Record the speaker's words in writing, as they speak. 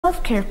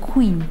Self-care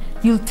queen,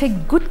 you'll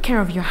take good care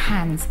of your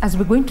hands, as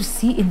we're going to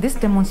see in this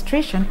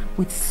demonstration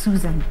with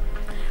Susan.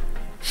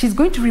 She's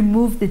going to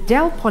remove the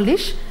gel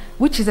polish,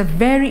 which is a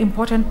very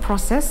important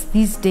process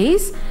these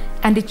days,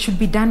 and it should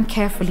be done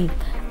carefully.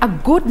 A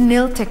good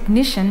nail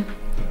technician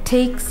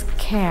takes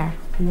care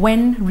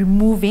when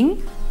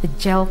removing the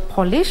gel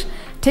polish,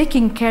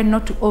 taking care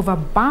not to over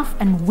buff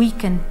and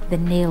weaken the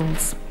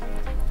nails.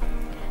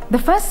 The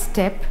first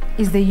step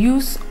is the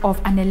use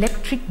of an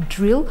electric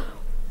drill,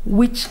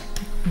 which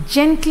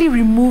gently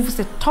removes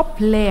the top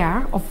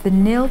layer of the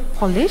nail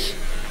polish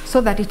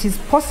so that it is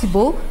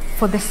possible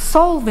for the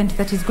solvent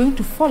that is going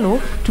to follow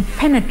to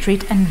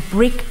penetrate and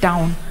break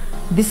down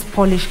this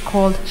polish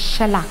called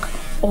shellac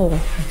or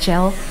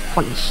gel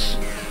polish.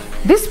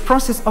 This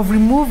process of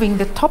removing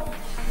the top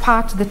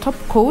part, the top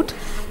coat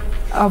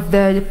of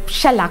the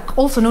shellac,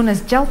 also known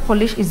as gel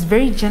polish, is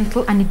very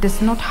gentle and it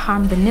does not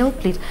harm the nail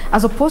plate,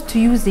 as opposed to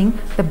using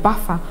the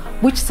buffer,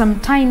 which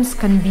sometimes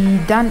can be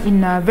done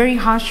in a very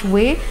harsh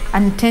way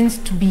and tends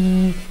to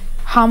be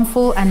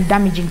harmful and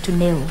damaging to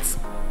nails.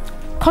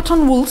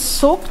 Cotton wool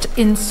soaked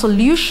in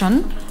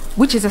solution,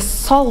 which is a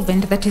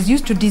solvent that is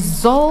used to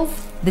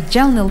dissolve the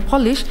gel nail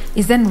polish,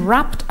 is then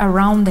wrapped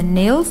around the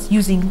nails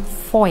using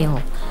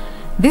foil.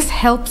 This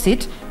helps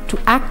it to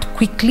act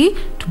quickly,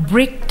 to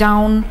break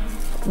down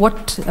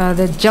what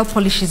the gel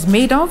polish is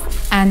made of,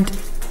 and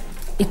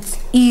it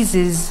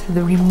eases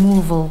the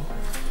removal.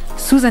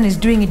 Susan is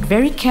doing it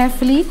very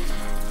carefully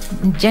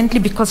and gently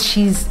because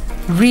she's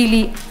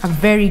really a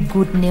very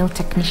good nail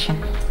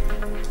technician.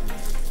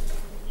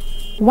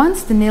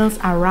 Once the nails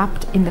are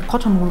wrapped in the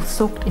cotton wool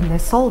soaked in the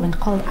solvent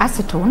called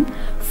acetone,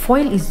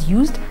 foil is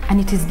used and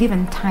it is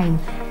given time,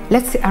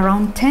 let's say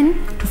around 10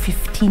 to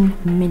 15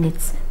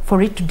 minutes,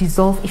 for it to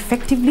dissolve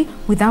effectively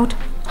without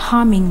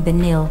harming the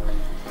nail.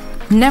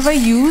 Never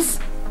use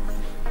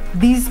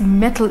these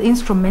metal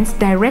instruments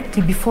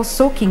directly before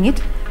soaking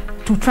it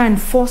to try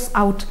and force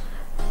out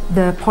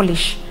the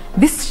polish.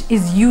 This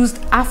is used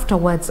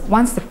afterwards,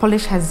 once the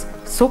polish has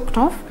soaked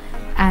off,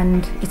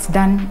 and it's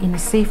done in a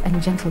safe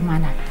and gentle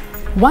manner.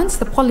 Once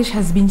the polish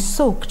has been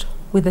soaked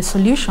with the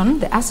solution,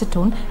 the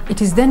acetone, it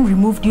is then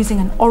removed using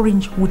an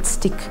orange wood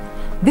stick.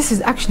 This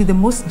is actually the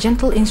most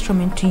gentle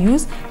instrument to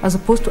use as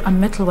opposed to a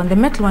metal one. The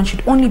metal one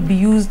should only be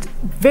used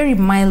very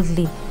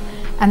mildly,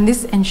 and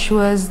this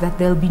ensures that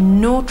there'll be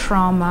no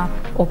trauma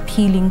or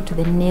peeling to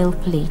the nail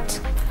plate.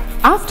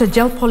 After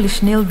gel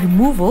polish nail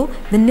removal,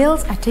 the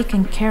nails are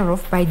taken care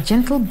of by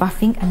gentle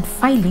buffing and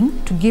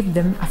filing to give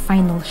them a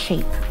final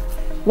shape.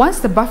 Once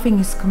the buffing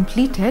is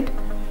completed,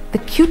 the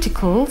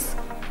cuticles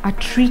are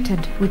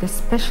treated with a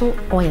special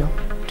oil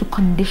to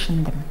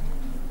condition them.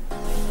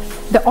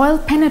 The oil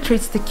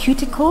penetrates the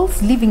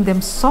cuticles, leaving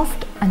them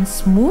soft and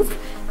smooth.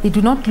 They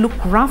do not look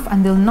rough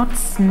and they'll not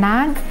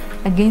snag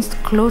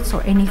against clothes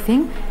or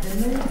anything.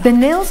 The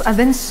nails are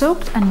then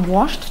soaked and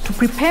washed to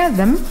prepare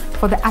them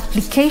for the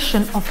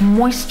application of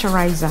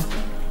moisturizer,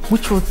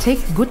 which will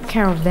take good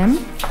care of them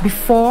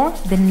before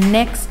the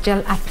next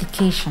gel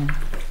application.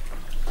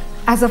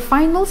 As a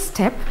final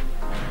step,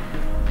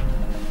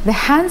 the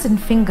hands and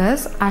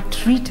fingers are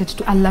treated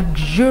to a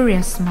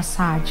luxurious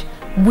massage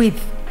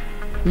with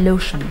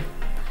lotion.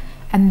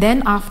 And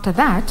then after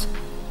that,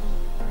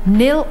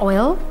 nail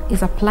oil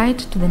is applied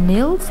to the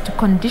nails to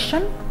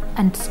condition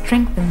and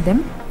strengthen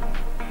them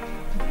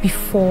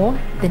before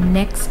the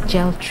next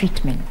gel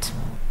treatment.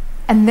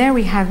 And there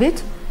we have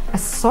it, a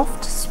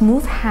soft,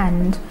 smooth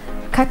hand,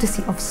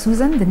 courtesy of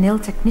Susan, the nail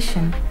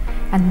technician.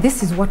 And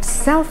this is what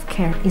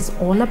self-care is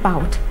all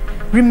about.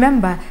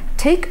 Remember,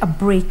 take a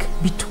break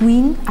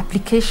between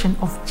application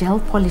of gel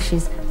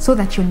polishes so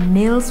that your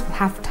nails will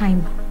have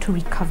time to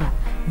recover.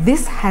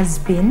 This has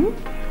been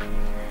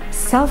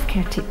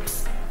Self-Care Tips.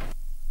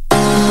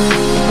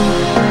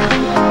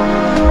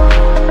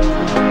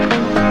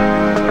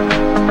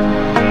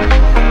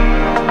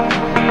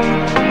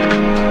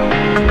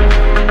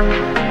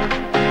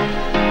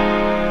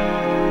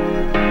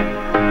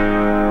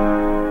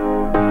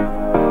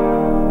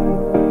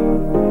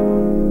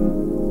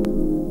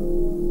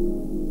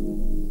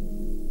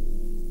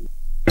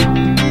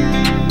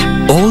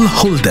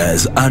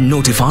 Holders are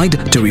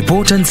notified to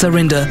report and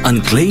surrender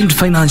unclaimed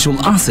financial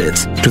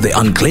assets to the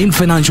Unclaimed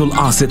Financial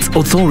Assets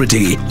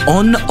Authority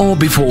on or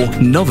before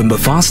November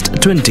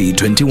 1st,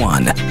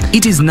 2021.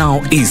 It is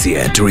now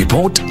easier to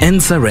report and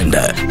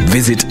surrender.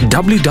 Visit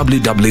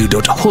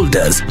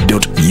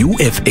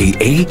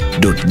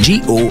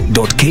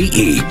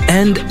www.holders.ufaa.go.ke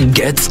and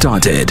get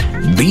started.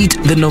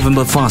 Beat the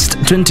November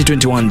 1st,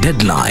 2021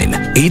 deadline.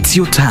 It's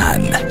your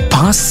turn.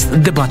 Pass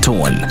the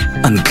baton.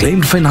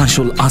 Unclaimed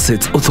Financial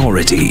Assets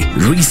Authority.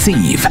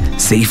 Receive,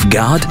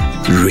 safeguard,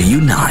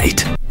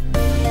 reunite.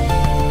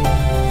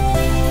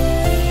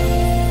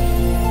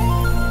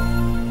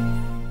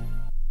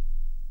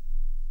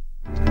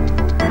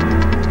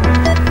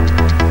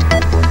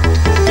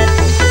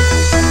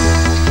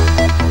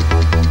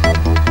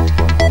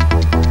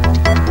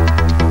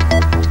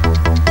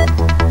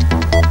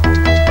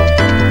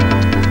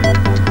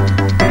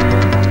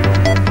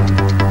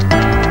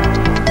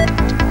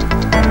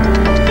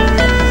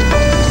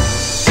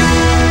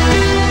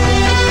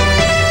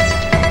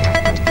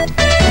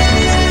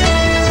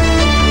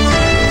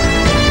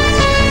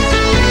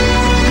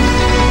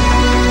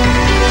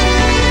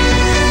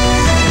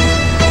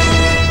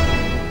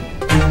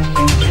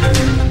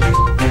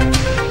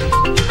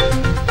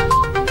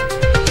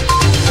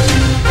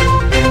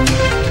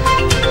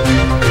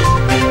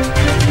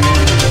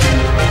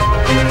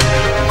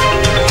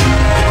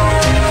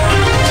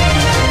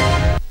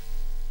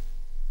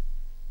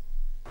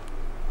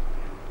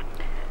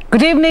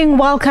 Good evening,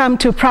 welcome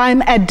to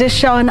Prime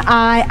Edition.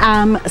 I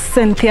am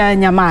Cynthia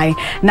Nyamai.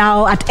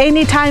 Now, at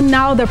any time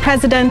now, the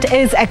president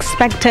is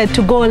expected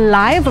to go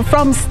live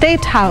from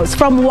State House,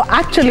 from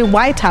actually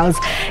White House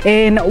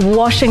in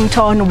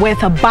Washington with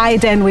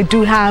Biden. We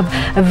do have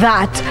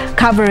that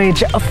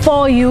coverage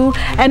for you.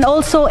 And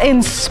also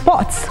in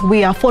sports,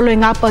 we are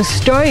following up a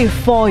story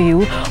for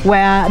you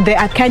where the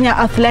Kenya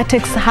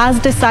Athletics has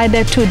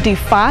decided to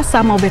defer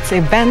some of its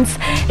events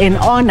in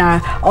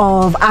honor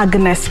of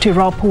Agnes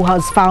Tirop, who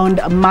has found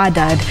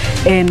murdered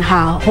in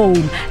her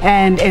home.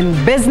 And in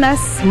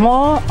business,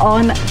 more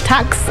on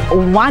Tax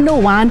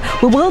 101.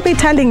 We will be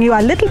telling you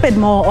a little bit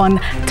more on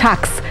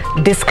tax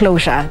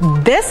disclosure.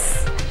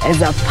 This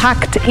is a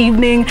packed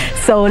evening,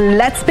 so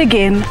let's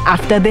begin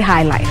after the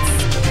highlights.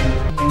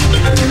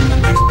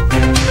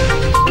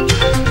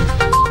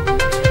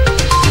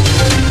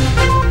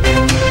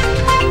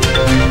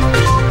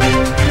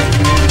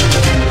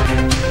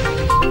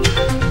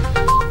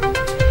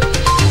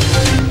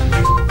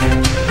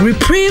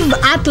 Reprieve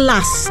at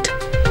last.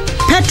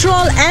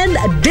 Petrol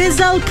and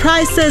diesel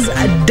prices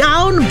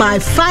down by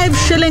 5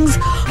 shillings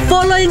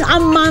following a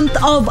month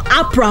of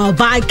uproar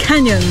by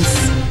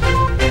Kenyans.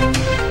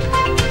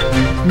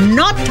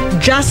 Not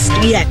just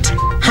yet.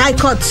 High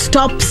Court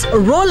stops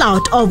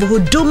rollout of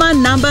Huduma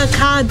number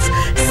cards,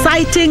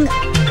 citing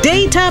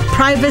data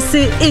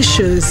privacy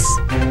issues.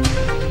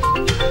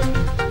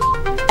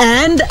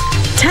 And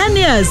 10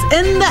 years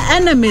in the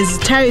enemy's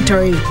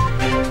territory.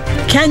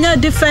 Kenya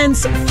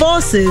Defense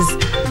Forces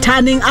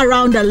turning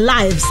around their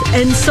lives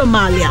in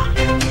Somalia.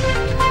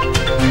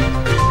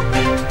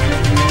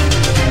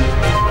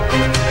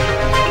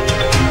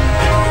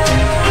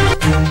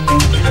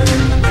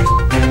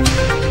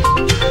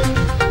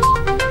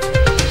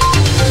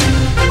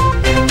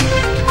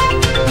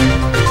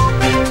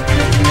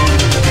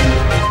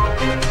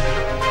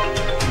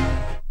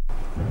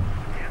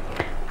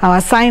 Our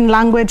sign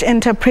language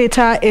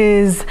interpreter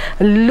is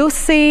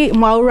Lucy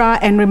Maura,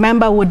 and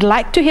remember, would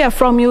like to hear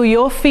from you,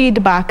 your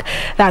feedback.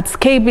 That's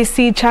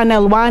KBC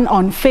Channel 1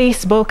 on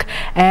Facebook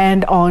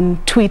and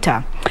on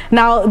Twitter.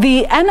 Now,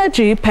 the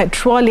Energy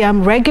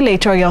Petroleum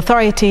Regulatory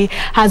Authority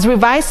has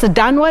revised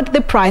downward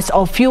the price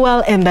of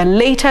fuel in the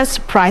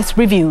latest price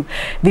review.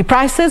 The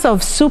prices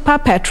of super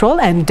petrol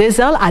and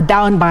diesel are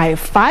down by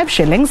 5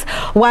 shillings,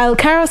 while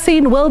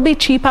kerosene will be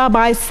cheaper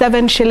by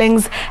 7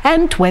 shillings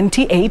and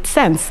 28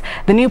 cents.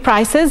 The new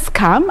prices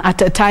come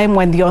at a time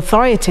when the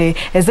authority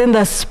is in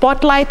the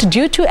spotlight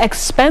due to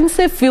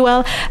expensive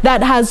fuel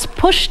that has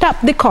pushed up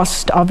the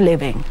cost of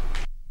living.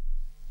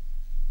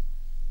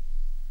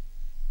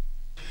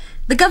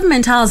 The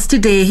government has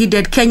today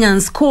heeded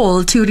Kenyans'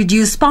 call to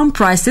reduce pump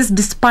prices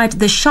despite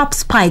the sharp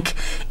spike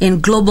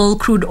in global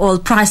crude oil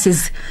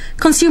prices.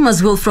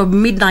 Consumers will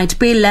from midnight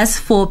pay less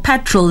for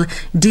petrol,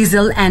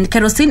 diesel and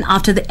kerosene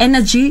after the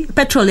Energy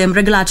Petroleum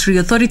Regulatory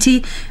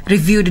Authority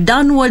reviewed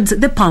downwards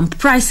the pump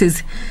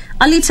prices.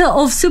 A litre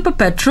of super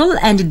petrol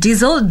and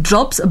diesel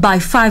drops by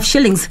 5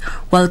 shillings,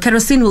 while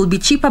kerosene will be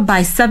cheaper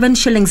by 7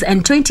 shillings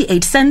and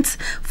 28 cents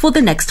for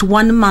the next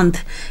 1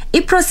 month.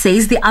 IPRA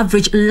says the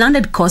average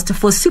landed cost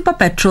for super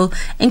petrol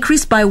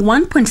increased by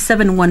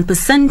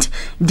 1.71%,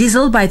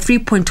 diesel by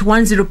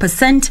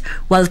 3.10%,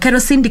 while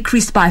kerosene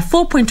decreased by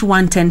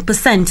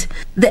 4.11%.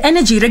 The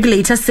energy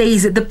regulator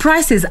says the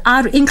prices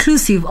are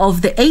inclusive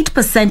of the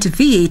 8%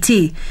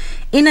 VAT.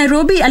 In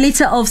Nairobi, a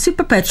litre of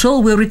super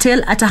petrol will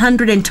retail at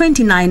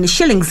 129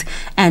 shillings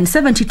and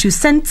 72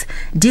 cents,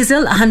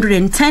 diesel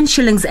 110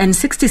 shillings and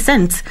 60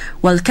 cents,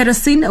 while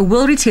kerosene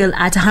will retail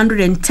at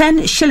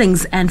 110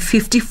 shillings and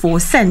 54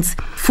 cents.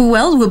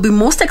 Fuel will be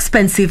most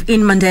expensive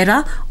in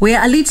Mandera,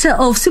 where a litre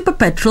of super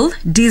petrol,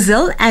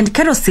 diesel and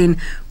kerosene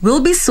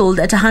will be sold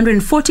at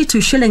 142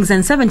 shillings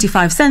and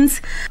 75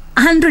 cents,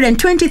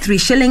 123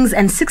 shillings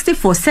and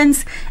 64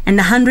 cents and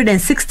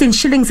 116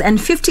 shillings and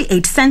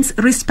 58 cents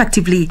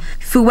respectively.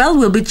 Fuel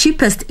will be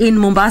cheapest in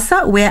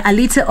Mombasa, where a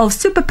litre of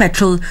super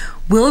petrol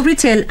will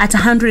retail at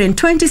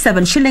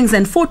 127 shillings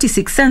and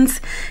 46 cents,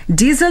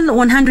 diesel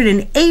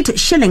 108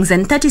 shillings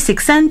and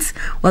 36 cents,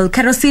 while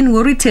kerosene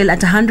will retail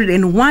at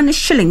 101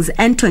 shillings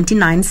and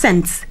 29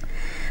 cents.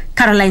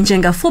 Caroline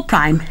Jenga for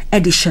Prime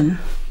Edition.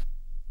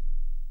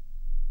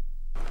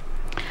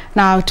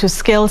 Now to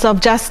Scales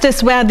of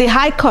Justice, where the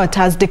High Court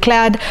has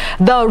declared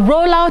the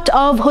rollout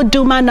of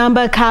Huduma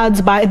number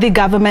cards by the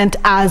government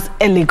as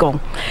illegal.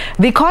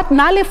 The court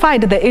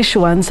nullified the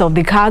issuance of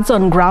the cards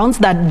on grounds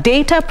that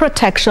data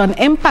protection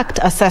impact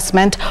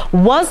assessment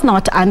was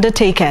not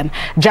undertaken.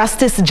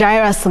 Justice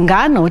Jairus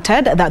Nga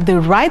noted that the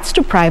rights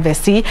to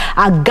privacy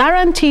are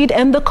guaranteed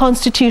in the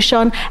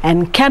Constitution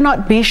and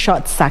cannot be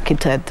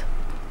short-circuited.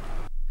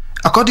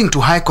 According to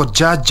High Court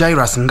Judge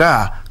Jairus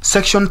Nga,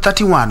 Section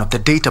 31 of the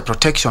Data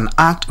Protection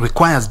Act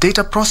requires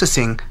data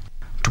processing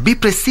to be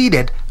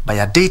preceded by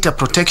a data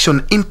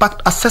protection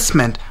impact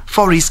assessment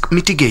for risk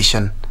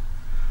mitigation.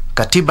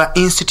 Katiba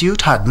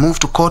Institute had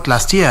moved to court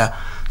last year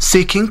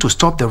seeking to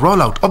stop the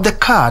rollout of the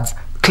cards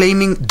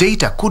claiming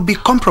data could be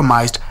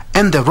compromised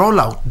and the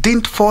rollout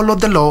didn't follow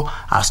the law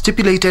as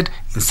stipulated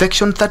in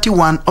Section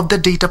 31 of the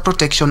Data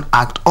Protection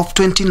Act of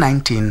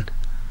 2019.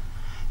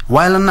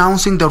 While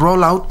announcing the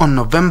rollout on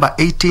November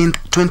 18,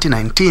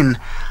 2019,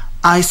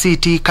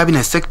 ICT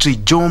Cabinet Secretary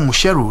Joe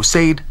Musheru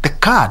said the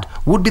card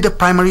would be the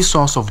primary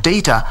source of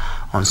data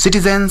on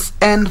citizens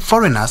and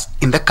foreigners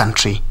in the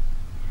country.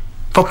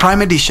 For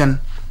Prime Edition,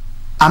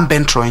 I'm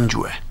Ben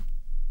Troinjue.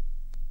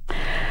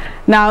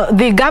 Now,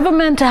 the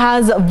government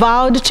has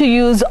vowed to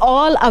use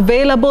all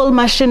available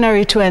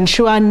machinery to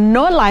ensure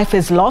no life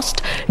is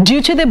lost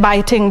due to the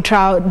biting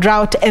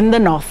drought in the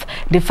north.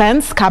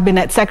 Defense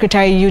Cabinet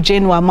Secretary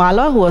Eugene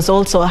Wamalwa, who was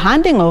also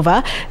handing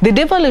over the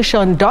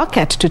devolution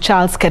docket to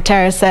Charles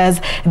Keter, says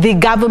the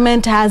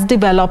government has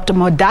developed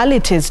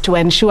modalities to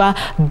ensure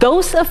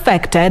those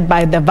affected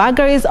by the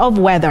vagaries of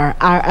weather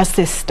are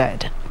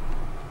assisted.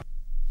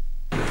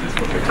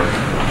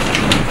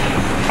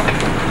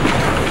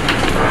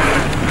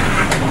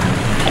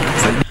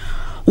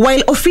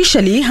 While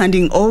officially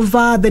handing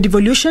over the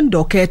devolution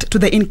docket to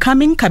the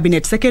incoming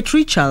Cabinet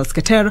Secretary Charles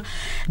Keter,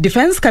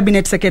 Defense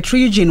Cabinet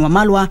Secretary Eugene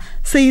Wamalwa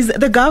says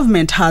the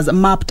government has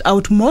mapped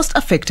out most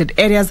affected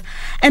areas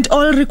and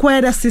all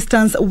required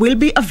assistance will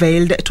be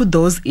availed to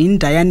those in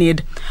dire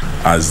need.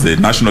 As the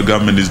national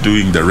government is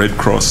doing the Red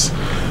Cross,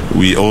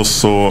 we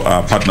also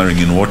are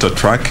partnering in water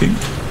tracking.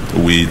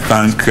 We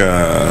thank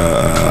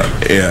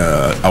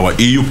our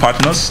EU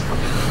partners.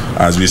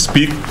 As we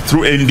speak,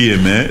 through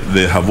NDMA,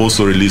 they have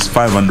also released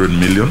 500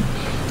 million.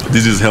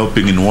 This is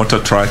helping in water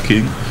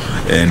tracking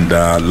and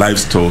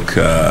livestock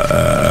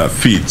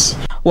feeds.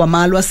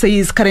 Wamalwa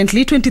says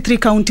currently 23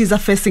 counties are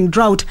facing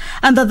drought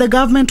and that the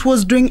government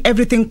was doing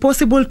everything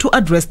possible to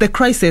address the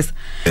crisis.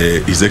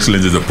 His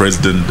Excellency the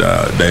President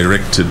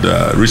directed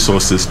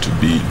resources to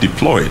be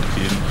deployed.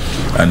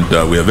 And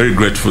we are very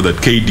grateful that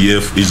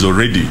KDF is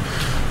already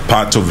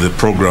part of the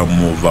program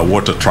of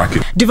water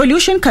tracking.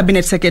 Devolution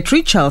Cabinet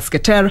Secretary Charles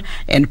Keter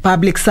and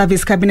Public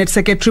Service Cabinet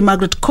Secretary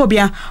Margaret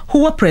Kobia,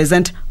 who were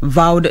present,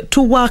 vowed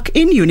to work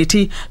in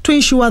unity to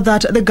ensure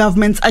that the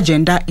government's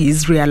agenda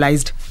is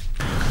realized.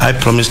 I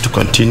promise to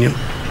continue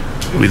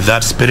with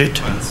that spirit.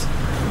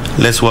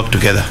 Let's work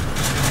together.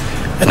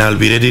 And I'll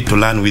be ready to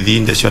learn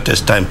within the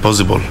shortest time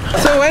possible.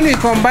 So when we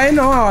combine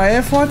all our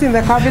effort in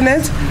the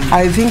cabinet,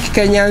 I think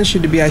Kenyans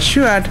should be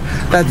assured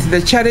that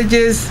the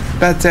challenges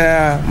that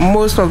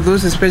most of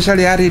those,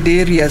 especially arid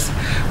areas,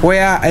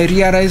 where I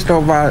realized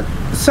over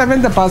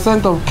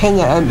 70% of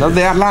Kenya and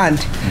their land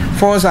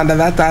falls under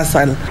that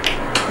asile.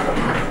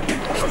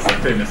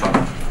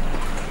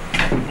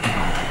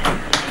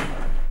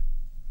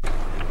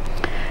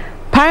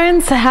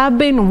 Parents have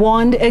been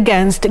warned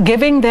against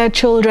giving their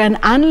children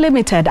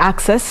unlimited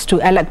access to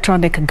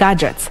electronic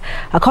gadgets.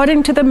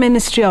 According to the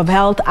Ministry of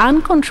Health,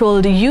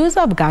 uncontrolled use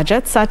of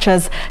gadgets such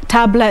as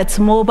tablets,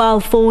 mobile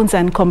phones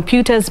and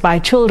computers by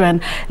children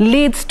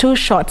leads to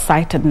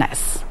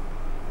short-sightedness.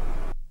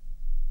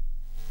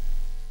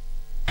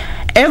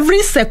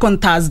 Every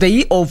second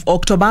Thursday of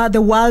October,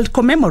 the world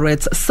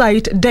commemorates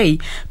Sight Day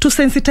to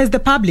sensitize the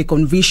public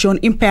on vision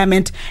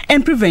impairment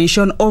and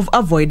prevention of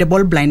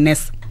avoidable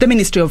blindness. The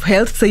Ministry of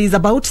Health says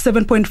about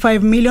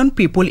 7.5 million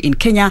people in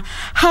Kenya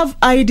have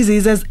eye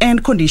diseases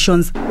and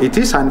conditions. It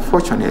is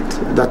unfortunate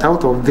that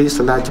out of this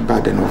large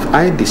burden of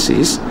eye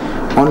disease,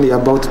 only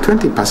about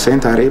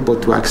 20% are able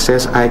to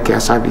access eye care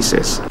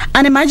services.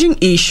 An emerging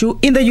issue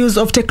in the use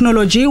of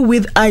technology,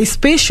 with eye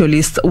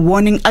specialists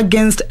warning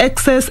against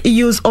excess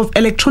use of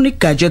electronic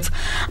gadgets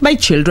by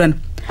children.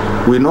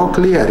 We know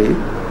clearly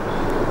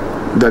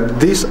that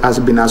this has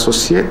been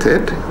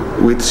associated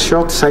with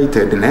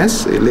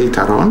short-sightedness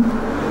later on.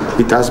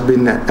 It has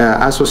been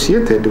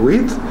associated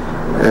with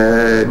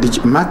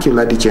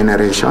macular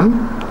degeneration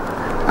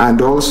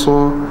and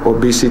also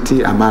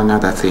obesity, among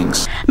other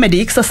things.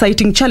 Medics are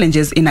citing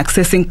challenges in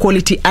accessing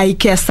quality eye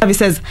care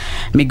services.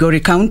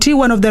 Migori County,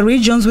 one of the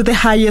regions with the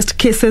highest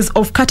cases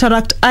of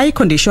cataract eye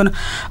condition,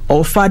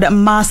 offered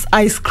mass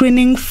eye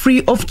screening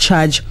free of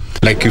charge.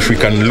 Like if we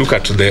can look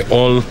at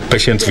all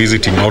patients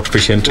visiting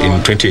outpatient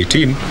in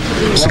 2018,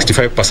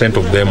 65%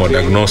 of them are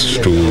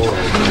diagnosed to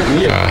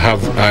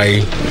have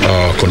eye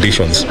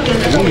conditions.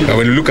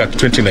 When you look at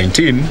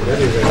 2019,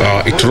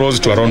 it rose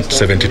to around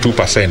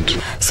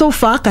 72%. So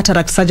far,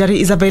 cataract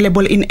surgery is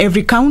available in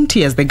every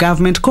county as the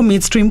government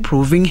commits to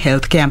improving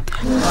healthcare.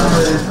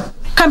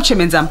 Kamche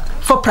Menza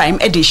for Prime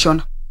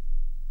Edition.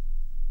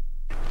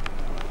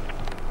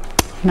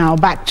 Now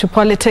back to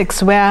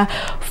politics, where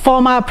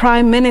former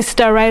Prime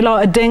Minister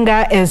Raila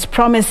Odinga is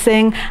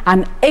promising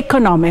an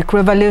economic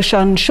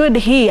revolution should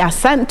he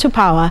ascend to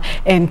power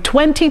in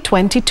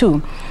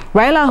 2022.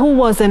 Raila, who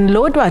was in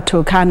Lodwar,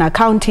 Turkana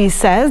County,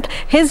 says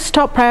his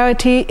top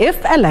priority,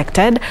 if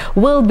elected,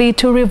 will be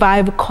to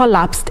revive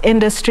collapsed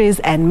industries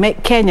and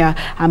make Kenya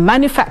a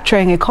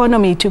manufacturing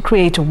economy to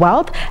create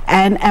wealth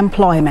and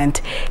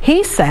employment.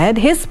 He said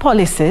his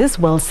policies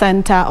will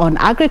center on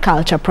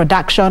agriculture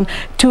production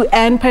to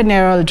end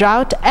perennial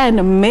drought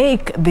and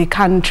make the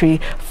country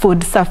country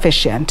food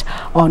sufficient.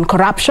 On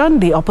corruption,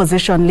 the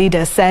opposition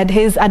leader said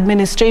his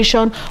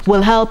administration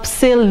will help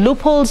seal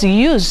loopholes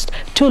used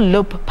to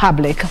loop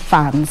public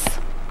funds.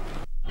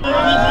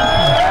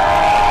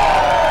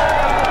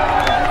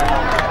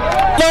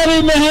 Gari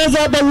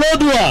imeanza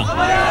balodwa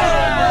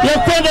ya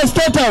kwenda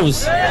State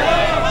House.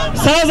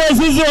 Sasa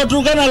sisi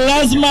Waturkana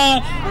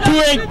lazima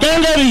tuwe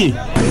gangari.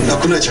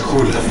 Hakuna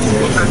chakula.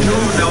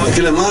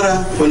 Kila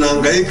mara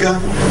wanahangaika,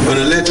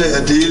 wanaleta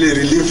ati ile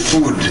relief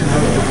food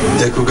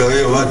ya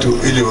kugawia watu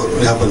ili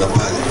hapa na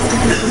pale.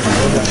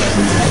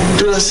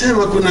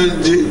 Tunasema kuna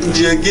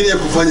njia nyingine ya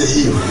kufanya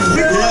hiyo.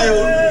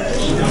 Hiyo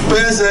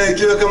pesa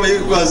ikiwa kama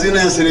iko kwa hazina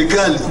ya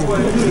serikali,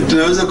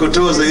 tunaweza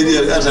kutoa zaidi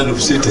ya hata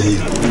 6,000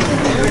 hiyo.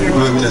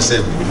 Mimi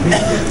nasema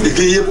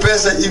hiyo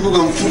pesa iko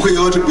kwa mfuko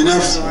ya watu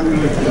binafsi,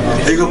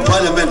 iko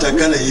pale ambapo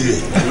nitakana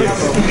iwe.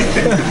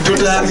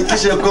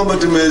 Tutahakikisha kwamba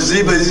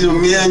tumeziba hizo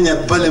mianya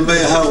pale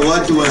ambapo hao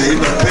watu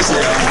wanaiba pesa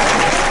yao.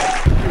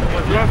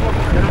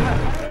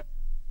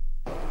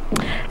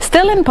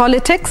 Still in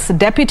politics,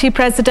 Deputy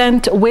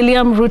President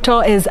William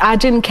Ruto is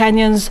urging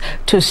Kenyans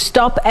to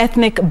stop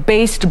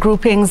ethnic-based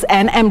groupings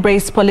and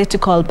embrace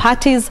political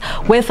parties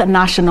with a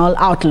national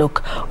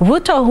outlook.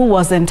 Ruto, who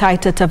was in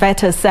Taita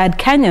Taveta, said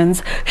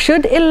Kenyans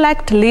should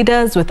elect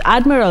leaders with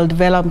admirable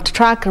development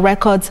track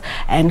records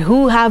and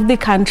who have the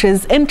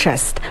country's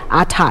interest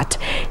at heart.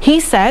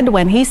 He said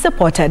when he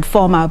supported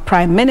former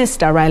Prime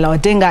Minister Raila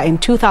Odinga in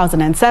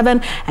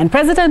 2007 and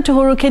President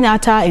Uhuru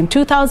Kenyatta in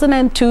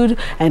 2002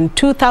 and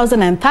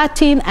 2013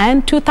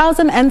 and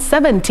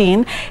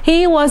 2017,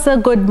 he was a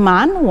good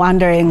man,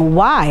 wondering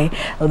why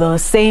the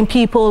same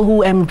people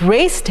who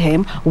embraced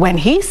him when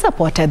he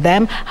supported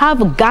them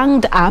have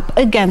ganged up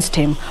against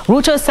him.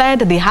 Ruto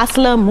said the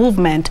hustler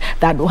movement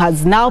that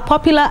was now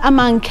popular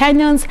among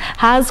Kenyans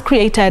has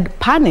created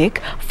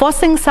panic,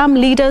 forcing some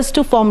leaders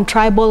to form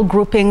tribal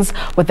groupings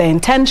with the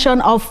intention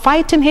of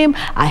fighting him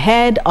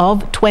ahead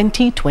of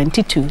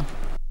 2022.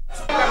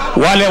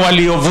 Wale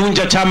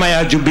waliovunja chama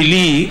ya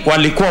Jubilee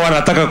walikuwa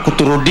wanataka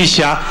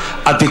kuturudisha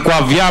ati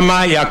kwa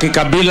vyama ya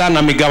kikabila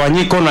na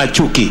migawanyiko na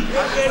chuki.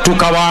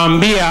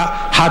 Tukawaambia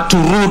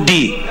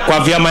haturudi kwa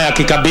vyama ya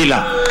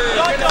kikabila.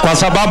 Kwa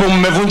sababu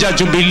mmevunja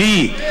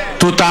Jubilee,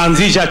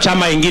 tutaanzisha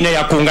chama ingine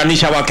ya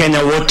kuunganisha Wakenya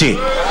wote.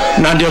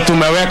 Na ndio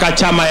tumeweka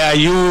chama ya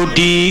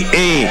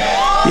UDA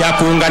ya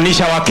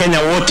kuunganisha Wakenya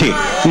wote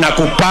na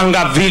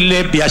kupanga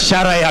vile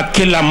biashara ya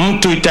kila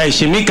mtu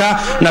itaheshimika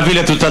na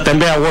vile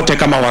tutatembea wote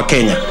kama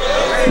Wakenya.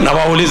 Na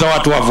wauliza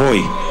watu wa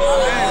Voi,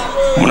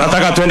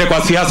 mnataka tuende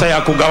kwa siasa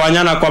ya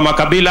kugawanyana kwa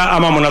makabila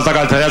ama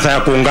mnataka siasa ya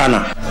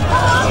kuungana?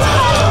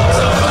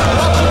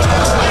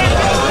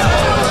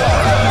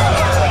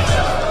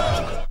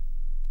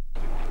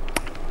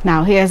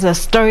 Now here's a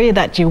story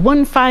that you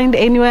won't find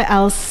anywhere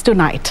else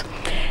tonight.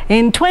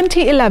 In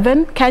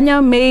 2011,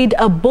 Kenya made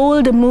a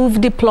bold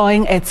move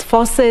deploying its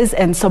forces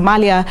in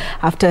Somalia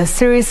after a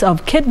series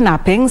of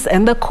kidnappings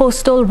in the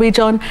coastal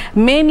region,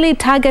 mainly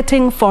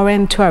targeting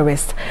foreign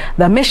tourists.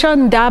 The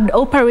mission, dubbed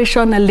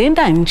Operation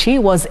Linda Nchi,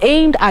 was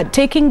aimed at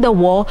taking the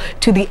war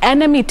to the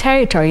enemy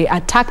territory,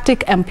 a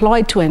tactic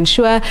employed to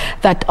ensure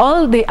that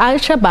all the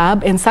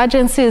Al-Shabaab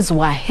insurgencies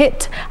were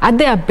hit at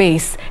their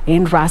base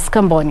in Ras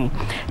Kamboni.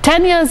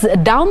 10 years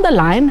down the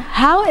line,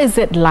 how is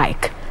it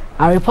like?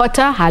 Our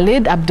reporter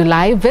Halid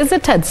Abdullahi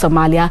visited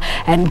Somalia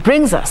and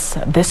brings us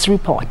this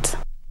report.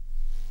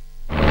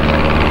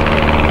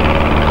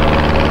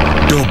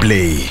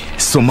 Doble,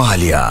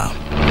 Somalia.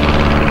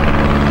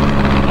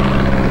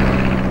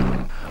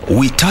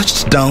 We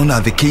touched down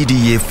at the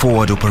KDA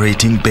Forward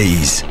Operating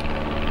Base.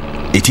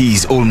 It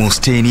is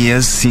almost 10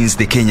 years since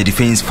the Kenya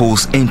Defence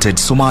Force entered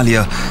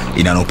Somalia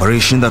in an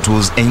operation that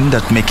was aimed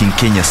at making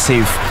Kenya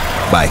safe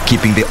by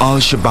keeping the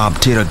Al-Shabaab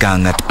terror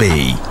gang at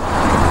bay.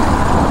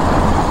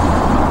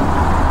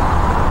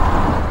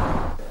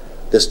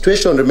 The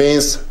situation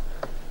remains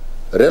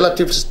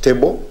relatively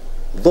stable,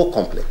 though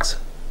complex.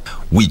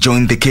 We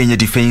joined the Kenya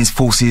Defence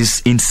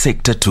Forces in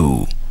Sector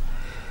 2.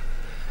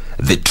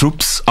 The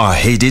troops are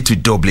headed to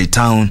Doble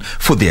town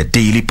for their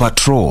daily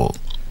patrol.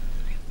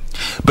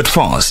 But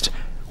first,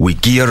 we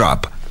gear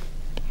up.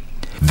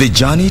 The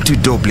journey to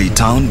Doble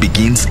town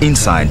begins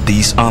inside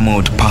this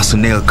armored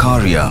personnel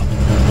carrier.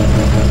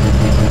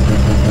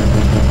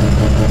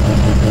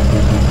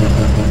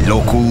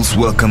 Locals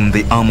welcome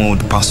the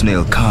armored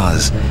personnel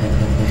cars.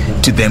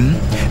 To them,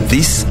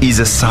 this is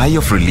a sigh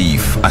of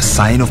relief, a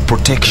sign of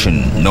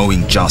protection,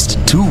 knowing just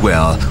too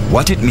well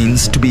what it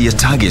means to be a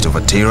target of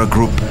a terror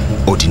group.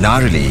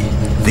 Ordinarily,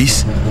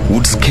 this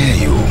would scare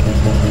you.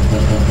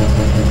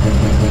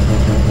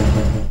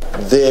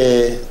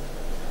 The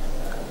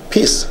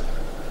peace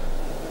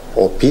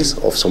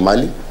of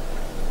Somali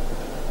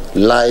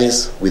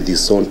lies with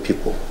its own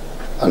people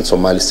and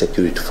Somali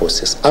security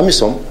forces.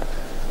 AMISOM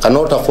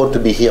cannot afford to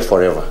be here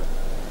forever.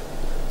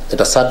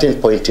 At a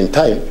certain point in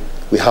time,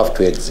 we have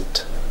to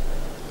exit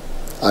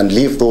and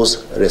leave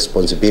those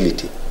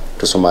responsibility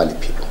to Somali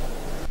people.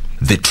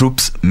 The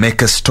troops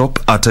make a stop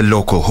at a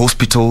local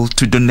hospital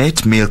to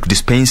donate milk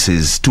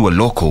dispensers to a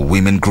local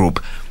women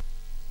group.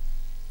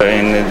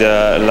 In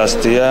the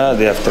last year,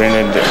 they have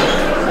trained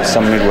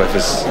some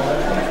midwives.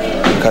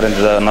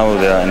 Currently, now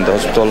they are in the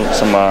hospital.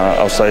 Some are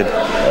outside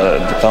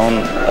the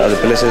town, other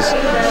places,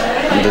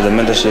 under the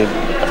mentorship.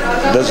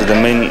 That's the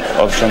main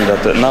option.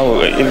 That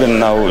now, even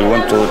now, we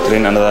want to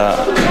train another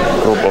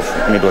group of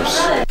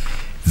midwives.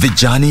 The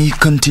journey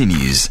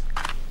continues.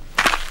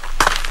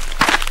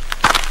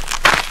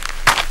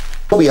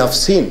 We have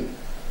seen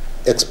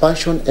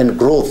expansion and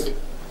growth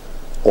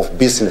of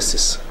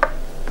businesses.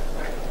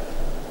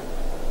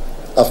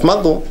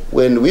 Afmago,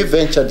 when we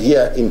ventured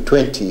here in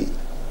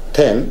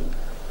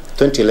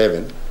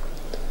 2011,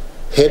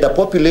 had a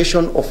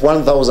population of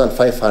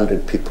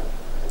 1,500 people.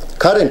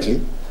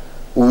 Currently,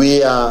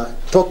 we are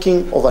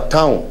talking of a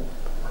town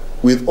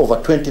with over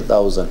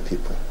 20,000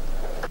 people.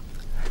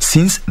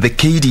 Since the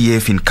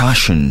KDF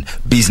incursion,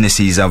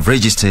 businesses have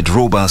registered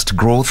robust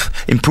growth,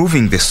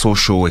 improving the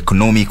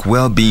socio-economic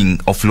well-being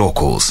of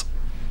locals.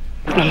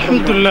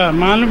 Alhamdulillah,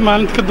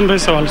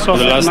 for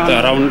the last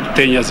around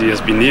 10 years he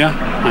has been here,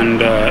 and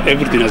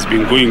everything has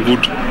been going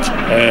good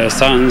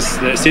since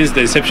the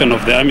inception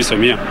of the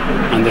AMISOM here,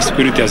 and the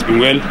security has been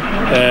well.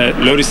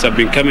 Lorries have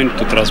been coming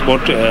to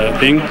transport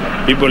things,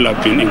 people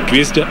have been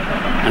increased,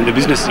 and the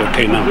business is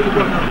okay now.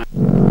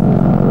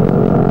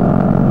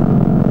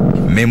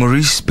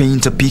 Memories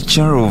paint a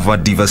picture of a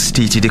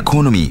devastated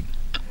economy,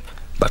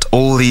 but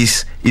all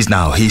this is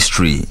now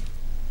history.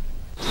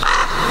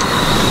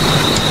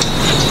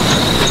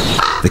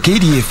 The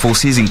KDF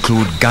forces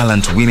include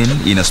gallant women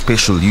in a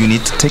special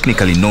unit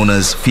technically known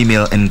as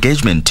Female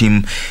Engagement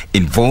Team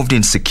involved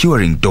in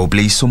securing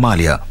Doble,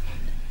 Somalia.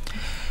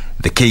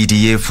 The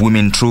KDF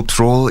women troops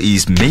role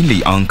is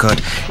mainly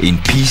anchored in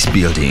peace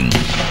building.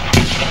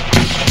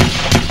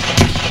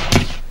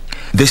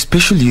 The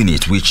special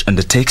unit, which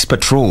undertakes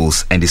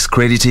patrols and is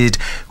credited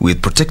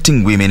with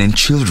protecting women and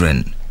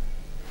children.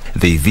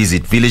 They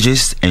visit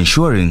villages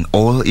ensuring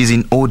all is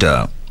in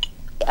order.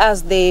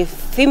 As the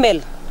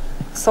female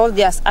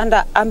soldiers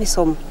under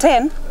AMISOM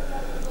 10,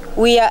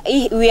 we are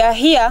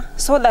here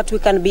so that we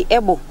can be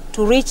able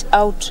to reach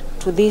out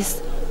to these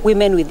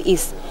women with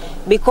ease,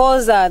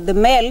 because the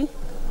male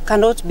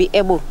cannot be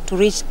able to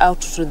reach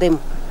out to them.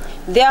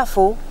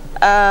 Therefore,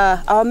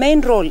 our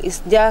main role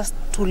is just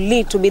to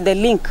be the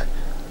link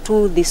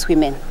to these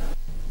women.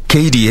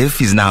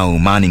 KDF is now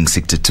manning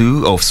Sector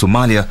 2 of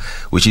Somalia,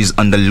 which is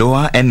under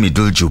Lower and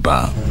Middle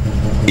Juba.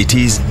 It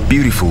is a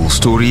beautiful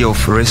story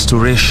of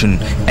restoration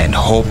and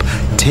hope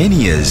 10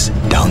 years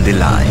down the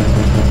line.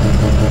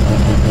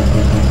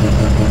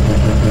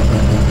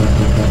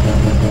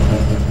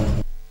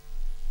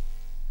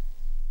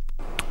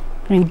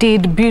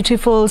 Indeed,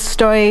 beautiful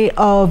story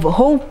of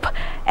hope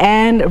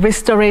and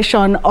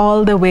restoration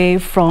all the way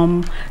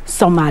from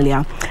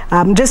Somalia.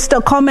 Just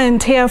a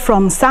comment here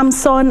from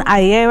Samson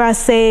Ayera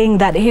saying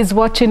that he's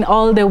watching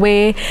all the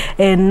way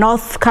in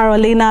North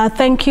Carolina.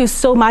 Thank you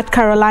so much,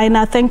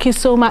 Carolina. Thank you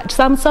so much,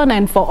 Samson,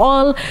 and for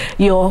all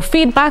your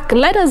feedback.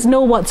 Let us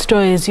know what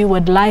stories you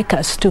would like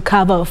us to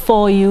cover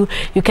for you.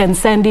 You can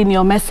send in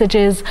your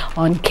messages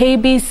on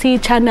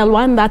KBC Channel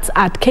 1. That's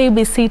at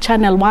KBC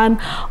Channel 1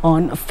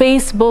 on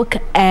Facebook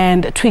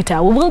and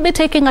Twitter. We will be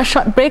taking a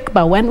short break,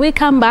 but when we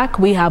come back,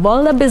 we have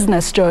all the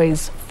business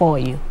stories for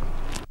you.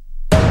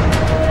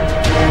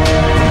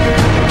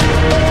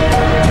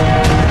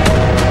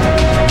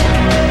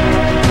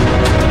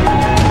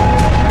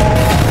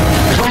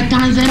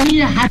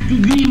 Watanzania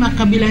hatujui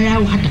makabila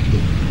yao hata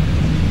kidogo.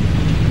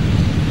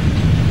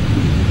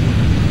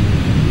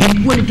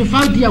 Ilikuwa ni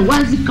tofauti ya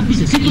wazi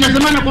kabisa. Sisi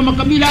tunasemana kwa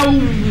makabila,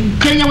 au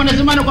Kenya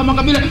wanasemana kwa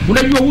makabila.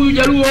 Unajua huyu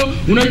Jaluo,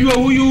 unajua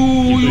huyu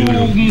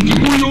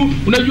Mkikuyu,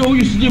 unajua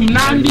huyu sijui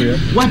Mnandi.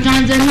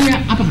 Watanzania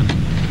hapa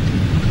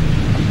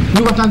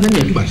ni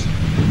Watanzania tu basi.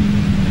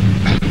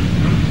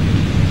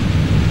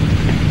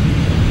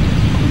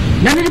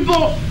 Na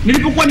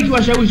nilipokuwa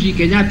nikiwashawishi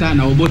Kenyatta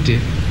na Obote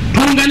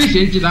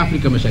tuunganishe nchi za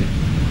Afrika Mashariki.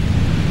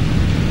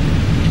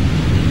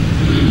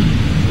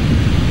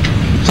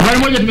 Safari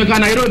moja tumekaa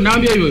Nairobi,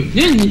 naambia hivyo,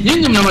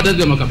 nyinyi mna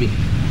matatizo ya makabila.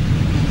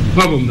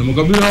 Hapo mna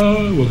makabila,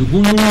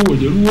 Wakikuyu,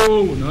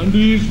 Wajaluo,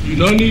 Wanandi,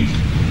 nani.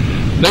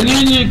 Na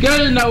nyinyi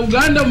Kenya na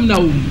Uganda mna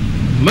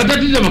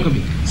matatizo ya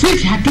makabila.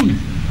 Sisi hatuna.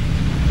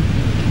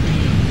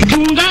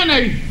 Tukiungana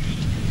hivi,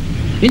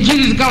 nchi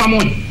hizi zikawa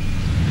moja,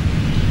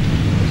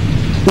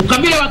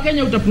 ukabila wa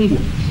Kenya utapungua,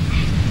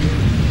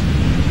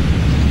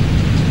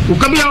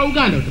 ukabila wa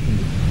Uganda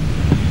utapungua.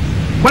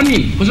 Kwa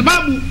nini? Kwa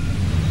sababu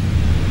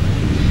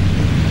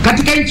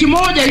katika nchi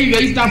moja hivi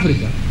ya East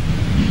Africa,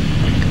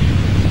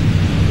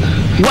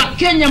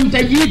 Wakenya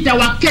mtajiita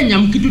Wakenya,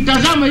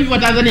 mkitutazama hivi wa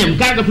Tanzania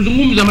mkaanza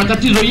kuzungumza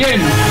matatizo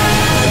yenu.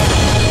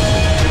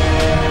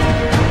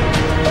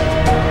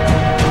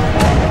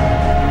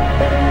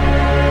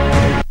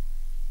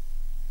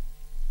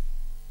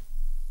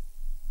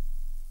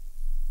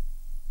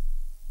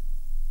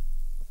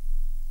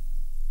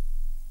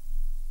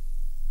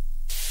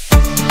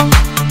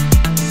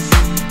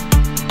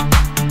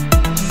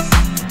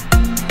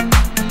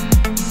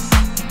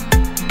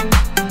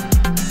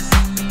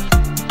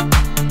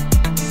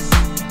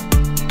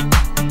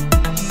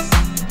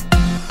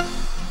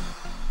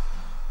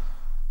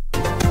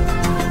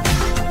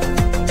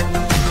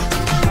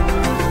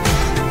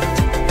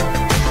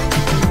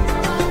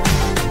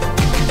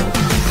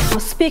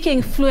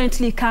 Speaking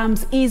fluently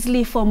comes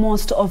easily for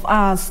most of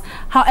us.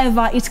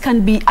 However, it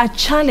can be a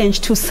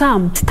challenge to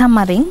some.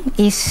 Stammering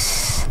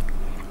is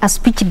a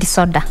speech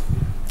disorder.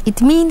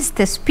 It means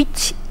the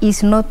speech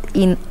is not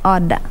in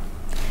order.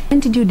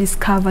 When did you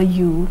discover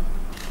you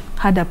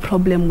had a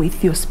problem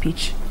with your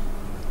speech?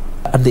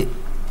 At the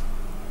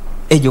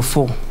age of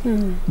 4,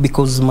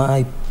 because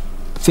my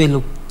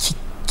fellow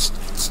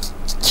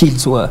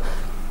kids were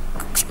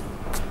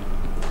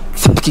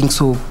speaking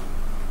so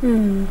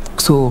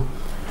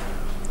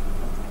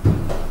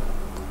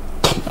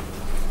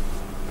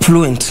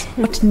fluent.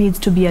 What needs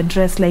to be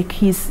addressed, like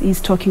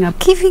he's talking about?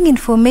 Giving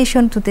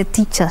information to the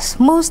teachers.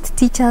 Most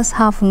teachers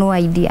have no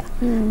idea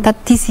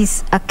that this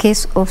is a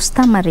case of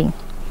stammering.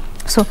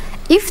 So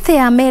if they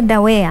are made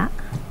aware,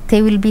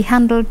 they will be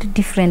handled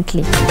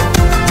differently.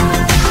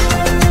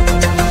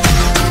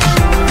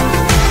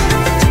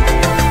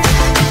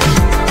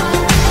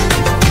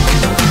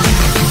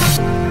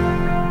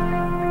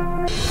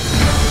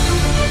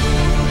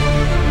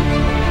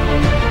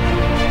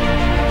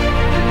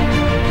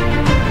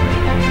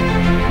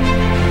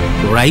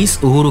 Rais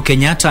Uhuru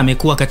Kenyatta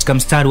amekuwa katika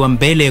mstari wa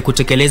mbele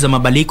kutekeleza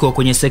mabadiliko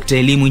kwenye sekta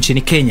ya elimu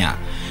nchini Kenya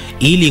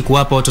ili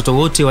kuwapa watoto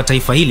wote wa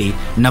taifa hili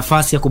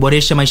nafasi ya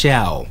kuboresha maisha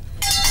yao.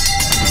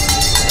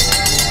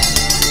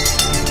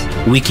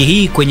 Wiki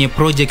hii kwenye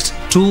Project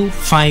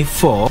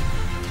 254,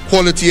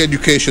 quality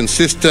education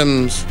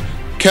systems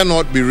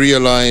cannot be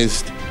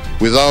realized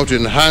without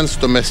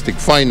enhanced domestic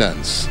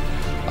finance,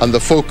 and the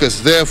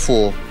focus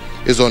therefore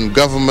is on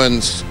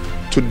governments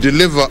to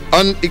deliver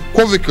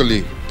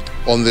unequivocally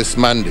on this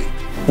mandate.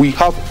 We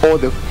have all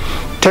the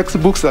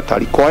textbooks that are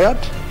required,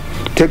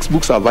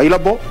 textbooks are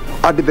available,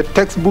 and the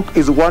textbook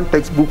is one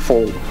textbook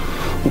for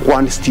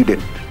one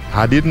student.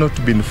 Had it not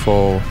been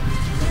for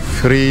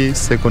free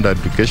secondary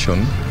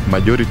education,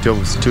 majority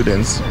of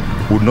students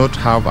would not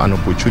have an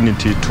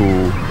opportunity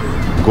to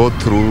go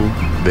through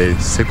the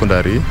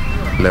secondary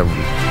level.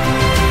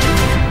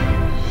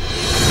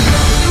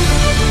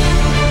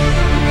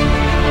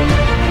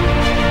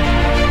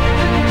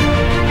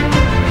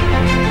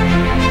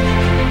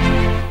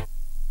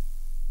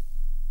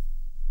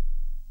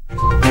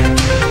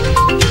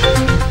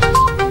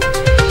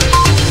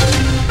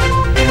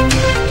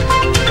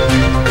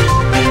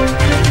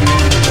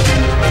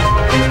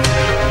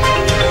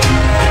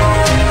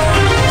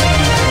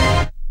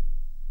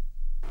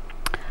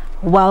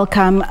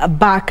 Welcome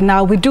back.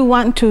 Now, we do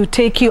want to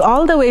take you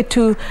all the way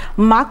to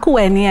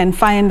Makueni and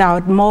find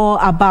out more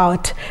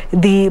about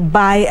the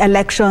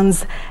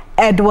by-elections.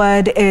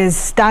 Edward is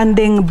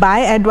standing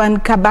by.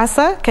 Edward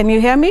Kabasa, can you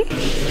hear me?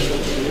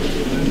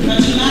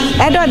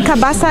 Edward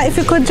Kabasa, if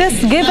you could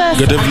just give us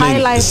Good a evening,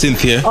 highlight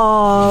Cynthia.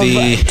 of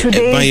the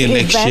today's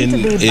by-election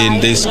event, in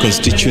this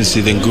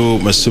constituency, the Ngo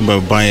Masumba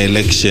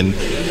by-election,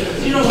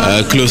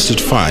 closed at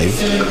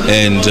 5,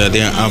 and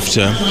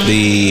thereafter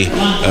the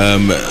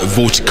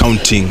vote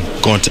counting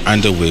got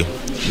underway.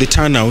 The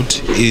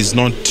turnout is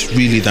not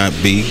really that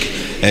big,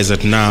 as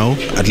at now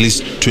at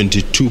least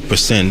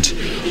 22%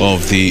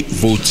 of the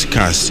votes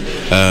cast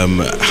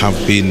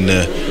have been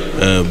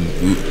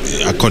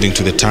according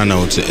to the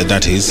turnout,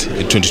 that is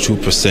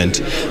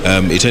 22%.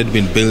 It had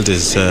been billed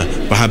as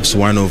perhaps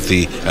one of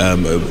the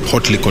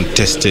hotly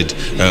contested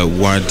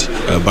ward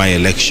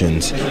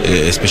by-elections,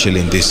 especially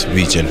in this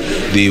region.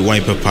 The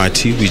Wiper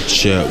Party,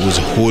 which was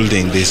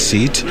holding this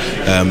seat,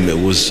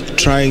 was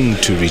trying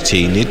to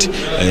retain it,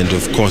 and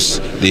of course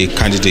the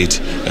candidate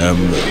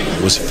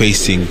was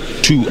facing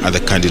two other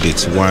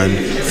candidates, one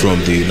from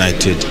the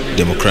United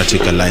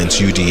Democratic Alliance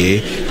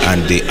UDA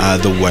and the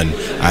other one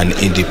an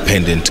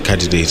independent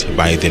candidate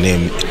by the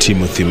name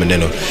Timothy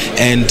Maneno.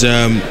 And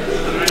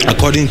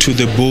according to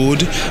the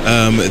board,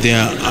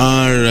 there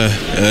are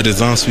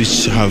results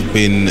which have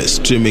been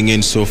streaming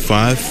in so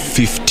far.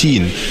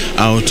 15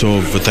 out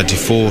of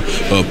 34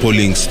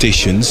 polling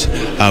stations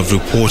have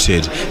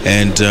reported,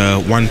 and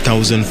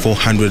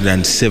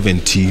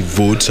 1,470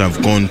 votes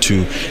have gone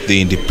to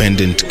the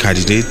independent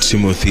candidate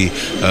Timothy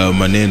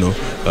Maneno,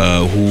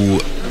 who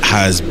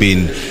has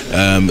been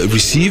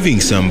receiving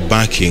some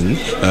backing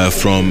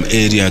from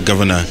area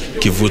Governor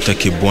Kivuta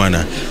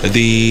Kibwana.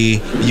 The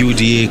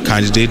UDA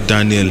candidate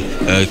Daniel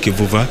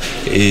Kivuva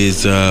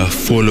is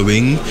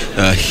following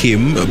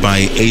him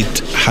by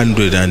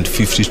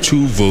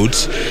 852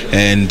 votes,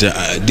 and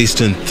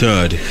distant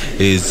third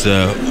is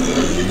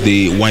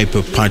the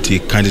Wiper Party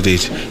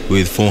candidate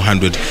with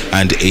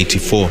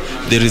 484.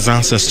 The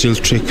results are still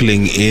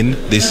trickling in.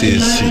 This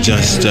is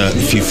just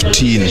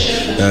 15.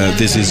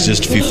 This is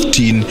just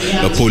 15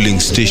 polling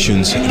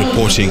stations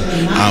reporting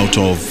out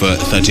of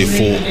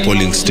 34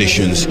 polling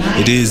stations.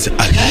 It is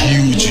a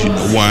huge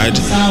ward,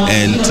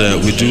 and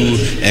we do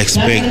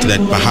expect that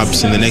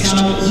perhaps in the next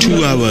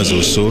 2 hours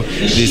or so,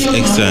 this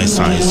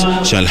exercise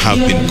shall have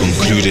been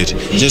concluded.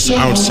 Just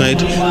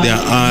outside, there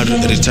are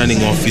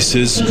returning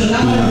officers who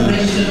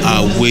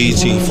are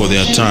waiting for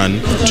their turn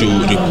to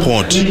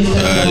report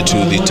to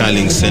the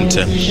tallying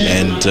center,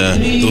 and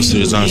those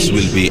results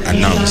will be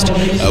announced.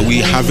 We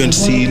haven't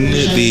seen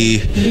the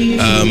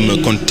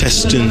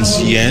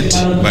contestants yet,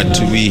 but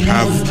we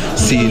have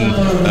seen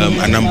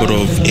a number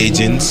of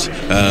agents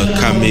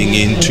coming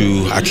in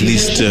to at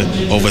least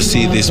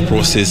oversee this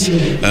process,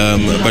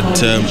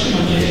 but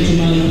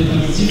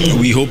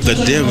we hope that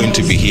they're going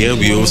to be here.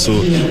 We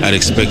also are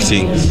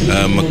expecting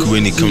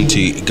Makueni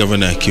County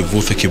Governor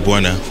Kivutha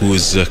Kibwana,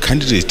 whose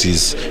candidate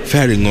is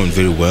faring on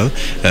very well,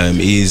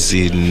 is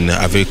in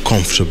a very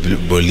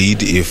comfortable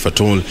lead. If at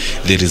all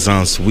the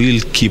results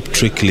will keep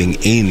trickling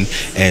in,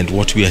 and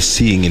what we are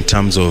seeing in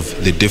terms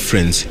of the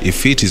difference,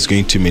 if it is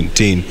going to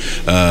maintain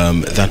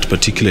that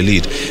particular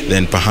lead,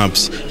 then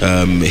perhaps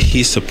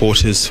his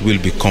supporters will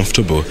be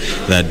comfortable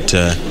that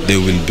they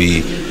will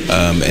be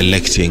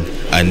electing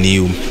a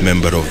new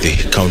member of the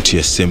county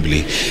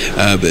assembly.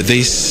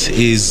 This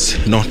is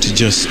not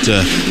just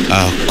a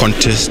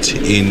contest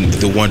in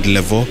the ward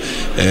level,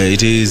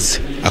 it is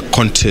a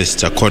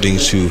contest, according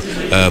to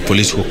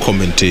political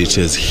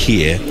commentators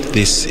here.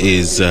 This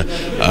is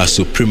a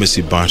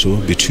supremacy battle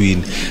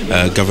between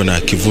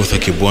Governor Kivutha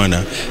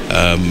Kibwana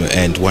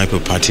and Wiper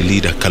Party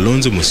leader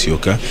Kalonzo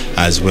Musyoka,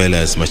 as well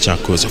as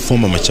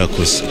former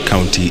Machakos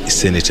County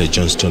Senator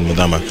Johnston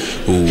Muthama,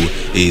 who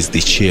is the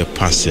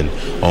chairperson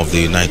of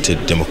the United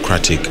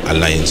Democratic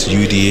Alliance.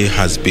 UDA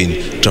has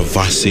been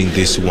traversing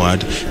this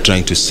ward,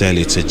 trying to sell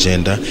its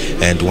agenda,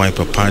 and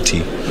Wiper Party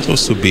has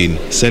also been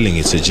selling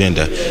its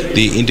agenda.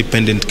 The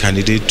independent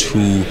candidate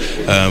who,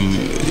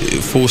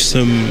 for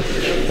some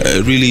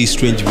really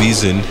strange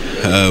reason,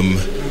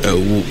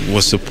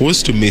 was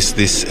supposed to miss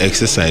this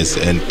exercise,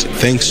 and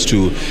thanks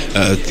to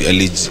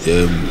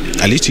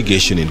a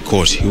litigation in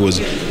court, he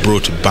was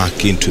brought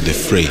back into the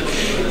fray.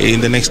 In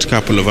the next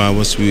couple of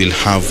hours, we will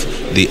have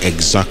the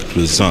exact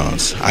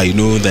results. I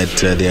know that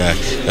there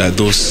are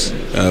those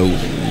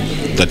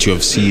that you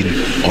have seen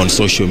on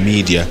social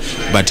media,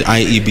 but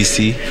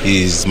IEBC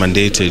is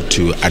mandated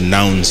to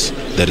announce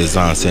the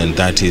results, and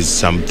that is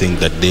something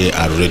that they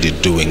are already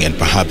doing, and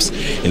perhaps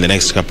in the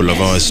next couple of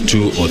hours,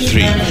 2 or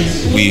 3,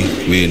 we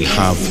will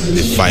have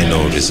the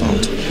final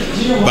result.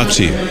 Back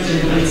to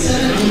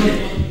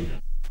you.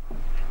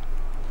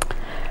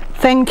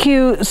 Thank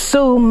you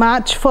so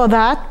much for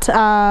that.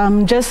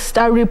 Just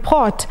a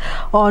report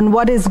on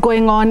what is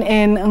going on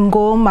in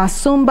Ngo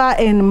Masumba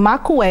in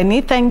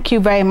Makueni. Thank you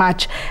very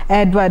much,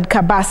 Edward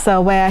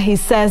Kabasa, where he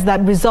says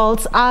that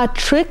results are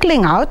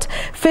trickling out.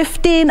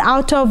 15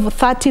 out of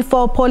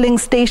 34 polling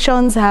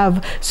stations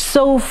have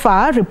so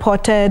far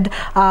reported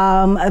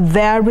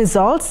their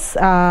results.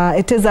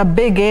 It is a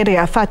big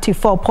area,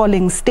 34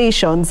 polling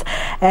stations.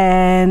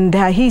 And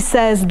he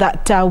says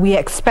that we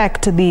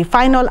expect the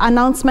final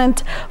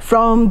announcement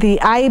from the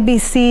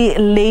IBC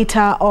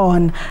later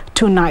on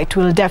tonight.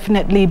 We'll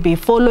definitely be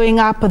following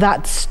up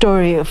that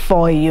story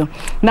for you.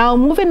 Now,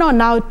 moving on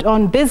out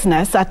on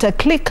business, at a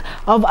click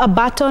of a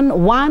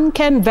button, one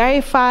can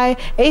verify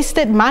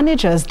estate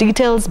managers'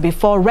 details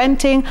before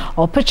renting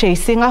or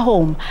purchasing a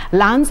home.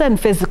 Lands and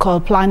Physical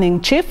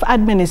Planning Chief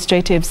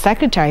Administrative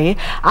Secretary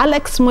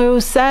Alex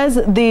Mweru says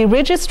the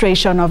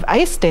registration of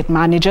estate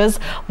managers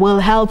will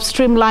help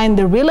streamline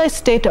the real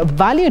estate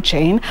value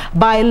chain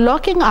by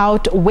locking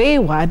out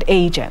wayward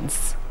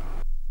agents.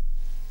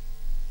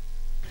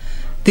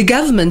 The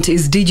government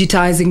is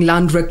digitizing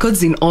land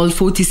records in all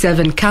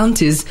 47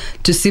 counties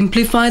to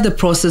simplify the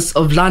process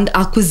of land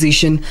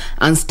acquisition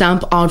and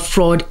stamp out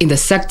fraud in the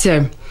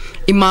sector.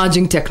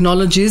 Emerging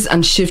technologies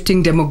and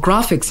shifting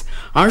demographics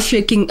are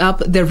shaking up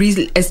the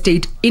real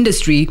estate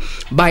industry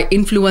by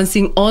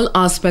influencing all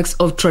aspects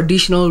of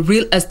traditional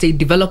real estate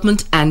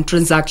development and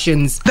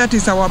transactions. That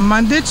is our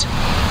mandate,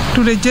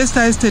 to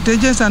register estate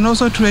agents and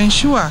also to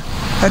ensure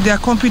that their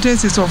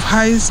competence is of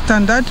high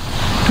standard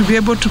to be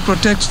able to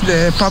protect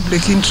the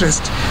public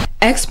interest.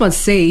 Experts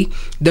say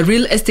the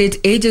real estate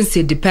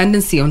agency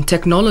dependency on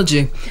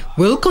technology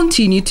will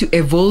continue to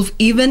evolve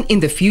even in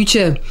the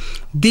future.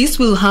 This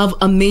will have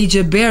a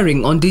major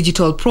bearing on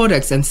digital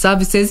products and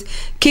services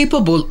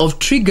capable of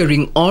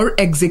triggering or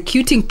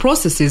executing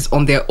processes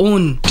on their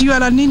own. You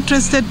are an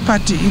interested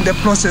party in the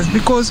process,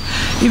 because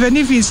even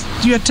if it's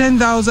your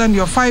 10,000,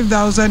 your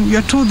 5,000,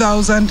 your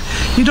 2,000,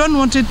 you don't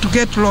want it to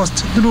get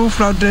lost through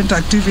fraudulent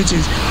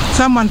activities.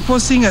 Someone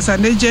posing as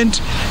an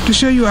agent to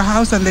show you a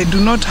house and they do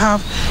not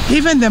have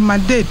even the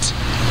mandate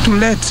to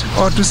let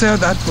or to sell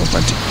that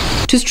property.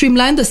 To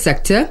streamline the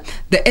sector,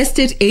 the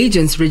Estate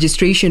Agents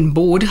Registration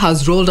Board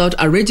has rolled out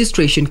a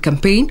registration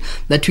campaign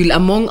that will,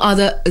 among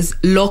others,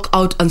 lock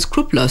out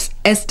unscrupulous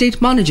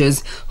estate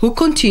managers who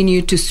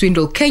continue to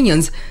swindle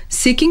Kenyans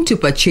seeking to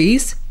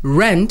purchase,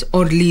 rent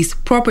or lease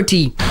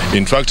property.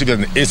 In fact,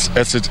 even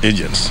estate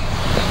agents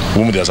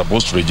whom they are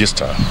supposed to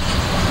register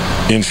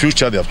In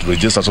future, they have to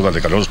register so that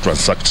they can also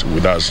transact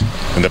with us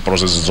in the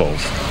processes of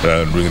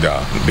doing their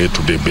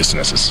day-to-day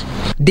businesses.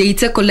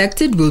 Data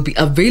collected will be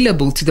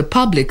available to the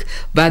public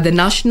via the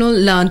National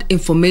Land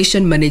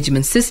Information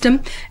Management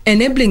System,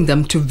 enabling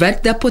them to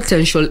vet their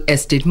potential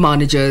estate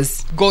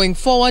managers. Going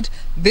forward,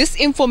 this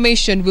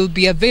information will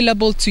be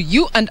available to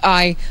you and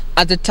I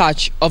at the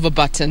touch of a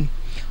button.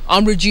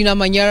 I'm Regina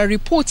Manyara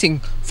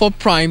reporting for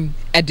Prime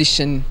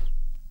Edition.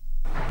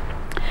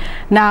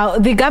 Now,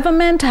 the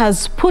government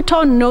has put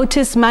on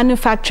notice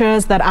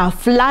manufacturers that are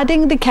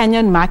flooding the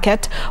Kenyan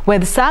market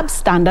with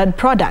substandard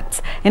products.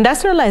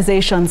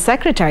 Industrialization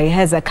Secretary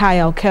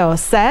Hezekiah Okeo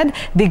said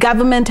the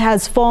government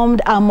has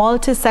formed a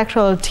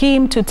multi-sectoral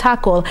team to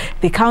tackle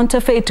the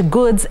counterfeit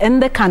goods in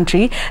the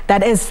country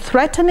that is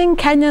threatening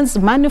Kenya's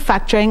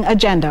manufacturing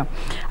agenda.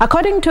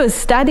 According to a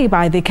study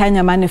by the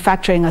Kenya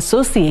Manufacturing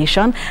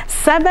Association,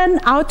 7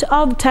 out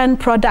of 10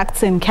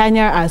 products in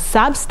Kenya are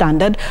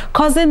substandard,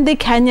 causing the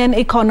Kenyan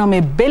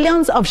economy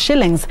billions of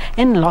shillings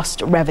in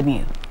lost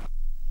revenue.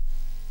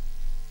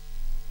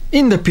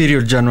 In the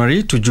period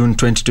January to June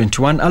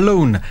 2021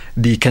 alone,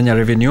 the Kenya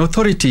Revenue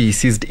Authority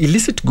seized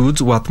illicit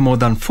goods worth more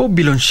than 4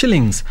 billion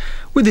shillings.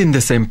 Within the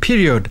same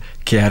period,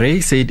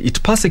 KRA said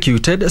it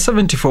persecuted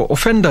 74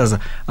 offenders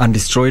and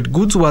destroyed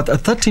goods worth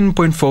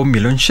 13.4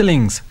 million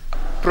shillings.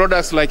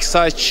 Products like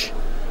such,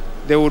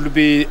 there would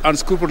be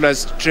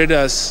unscrupulous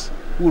traders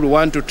who would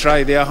want to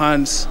try their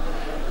hands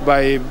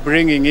by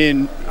bringing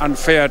in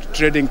unfair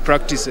trading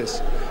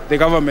practices. The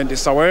government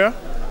is aware.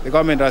 The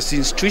government has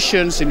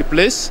institutions in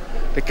place.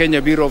 The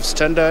Kenya Bureau of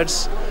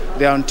Standards,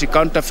 the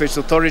Anti-Counterfeit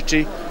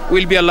Authority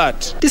will be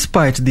alert.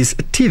 Despite these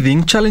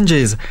teething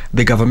challenges,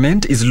 the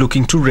government is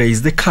looking to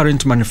raise the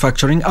current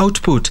manufacturing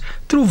output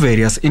through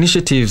various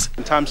initiatives.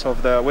 In terms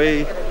of the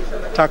way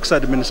tax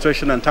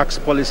administration and tax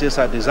policies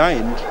are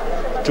designed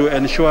to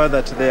ensure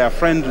that they are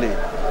friendly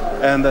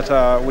and that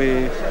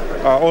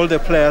all the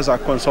players are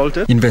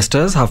consulted.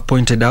 Investors have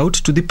pointed out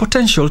to the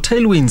potential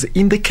tailwinds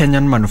in the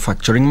Kenyan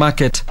manufacturing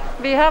market.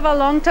 We have a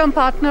long-term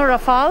partner,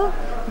 Rafale,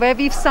 where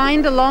we've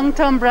signed a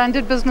long-term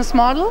branded business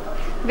model.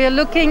 We're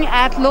looking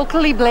at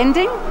locally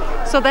blending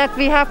so that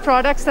we have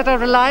products that are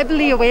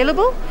reliably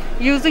available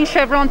using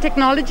Chevron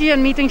technology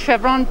and meeting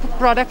Chevron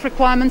product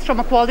requirements from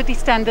a quality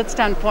standard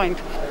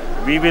standpoint.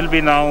 We will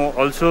be now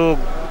also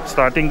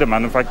starting the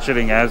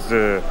manufacturing as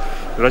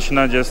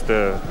Rashna just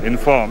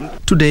informed.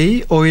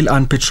 Today, oil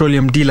and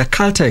petroleum dealer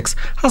Caltex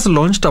has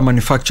launched a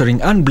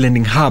manufacturing and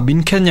blending hub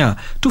in Kenya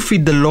to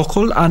feed the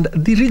local and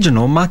the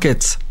regional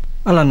markets.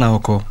 Alana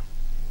Oko,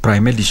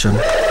 Prime Edition.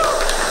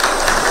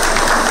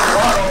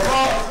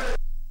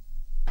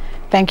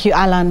 Thank you,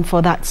 Alan,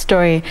 for that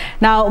story.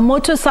 Now,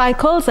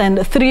 motorcycles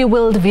and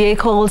three-wheeled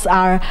vehicles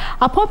are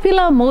a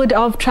popular mode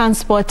of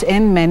transport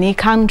in many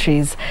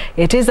countries.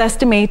 It is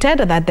estimated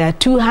that there are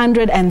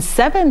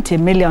 270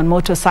 million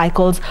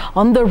motorcycles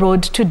on the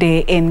road today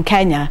in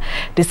Kenya.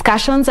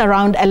 Discussions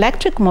around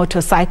electric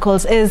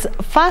motorcycles is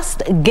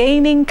fast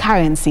gaining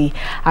currency.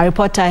 Our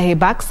reporter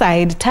Hebak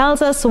Said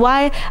tells us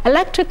why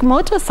electric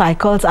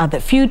motorcycles are the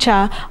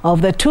future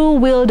of the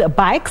two-wheeled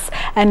bikes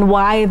and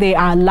why they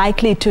are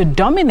likely to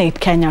dominate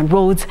Kenyan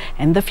roads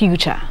in the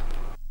future.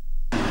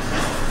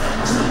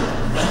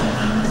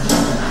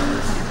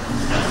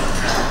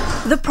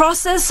 The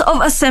process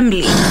of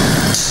assembly.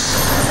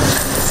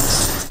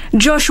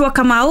 Joshua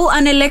Kamau,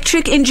 an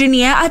electric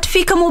engineer at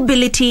Fika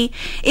Mobility,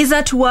 is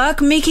at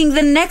work making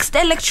the next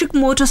electric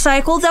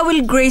motorcycle that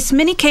will grace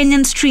many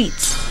Kenyan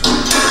streets.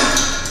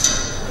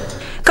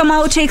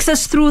 Kamau takes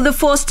us through the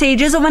 4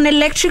 stages of an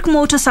electric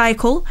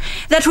motorcycle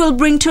that will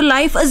bring to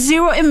life a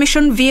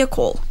zero-emission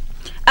vehicle.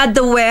 At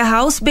the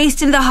warehouse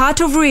based in the heart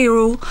of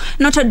Ruiru,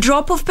 not a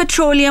drop of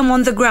petroleum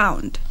on the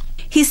ground.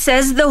 He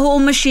says the whole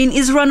machine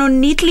is run on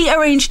neatly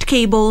arranged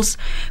cables,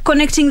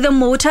 connecting the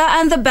motor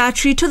and the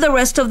battery to the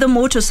rest of the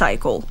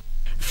motorcycle.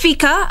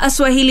 Fika, a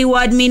Swahili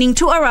word meaning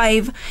to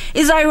arrive,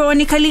 is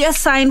ironically a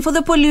sign for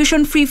the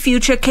pollution-free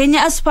future Kenya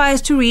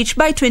aspires to reach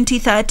by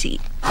 2030.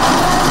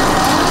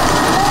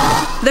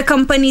 The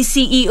company's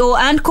CEO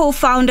and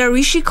co-founder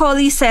Rishi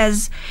Kohli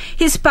says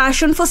his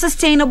passion for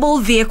sustainable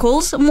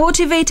vehicles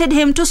motivated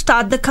him to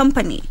start the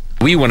company.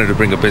 We wanted to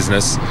bring a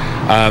business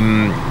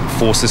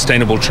for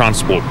sustainable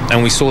transport,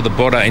 and we saw the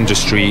border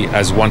industry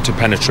as one to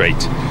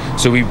penetrate.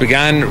 So we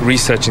began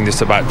researching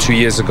this about 2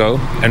 years ago,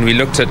 and we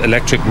looked at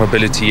electric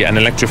mobility and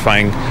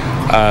electrifying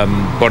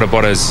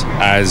borders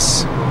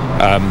as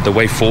the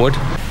way forward.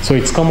 So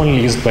it's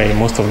commonly used by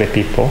most of the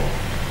people,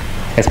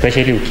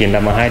 especially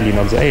ukienda mahali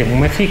unaanza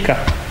mumefika.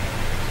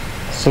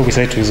 So we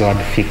decided to use the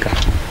word fika.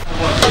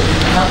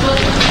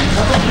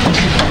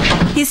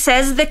 He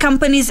says the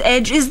company's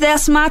edge is their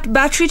smart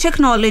battery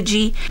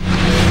technology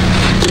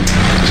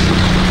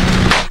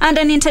and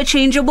an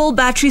interchangeable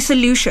battery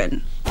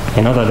solution.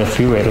 I know that the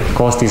fuel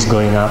cost is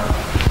going up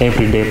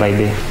every day by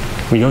day.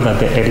 We know that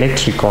the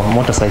electrical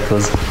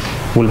motorcycles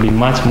will be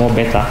much more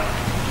better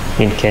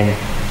in Kenya.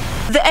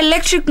 The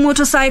electric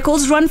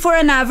motorcycles run for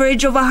an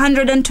average of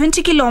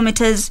 120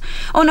 kilometers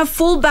on a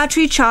full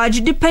battery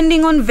charge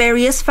depending on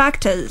various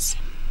factors.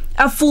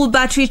 A full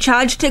battery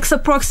charge takes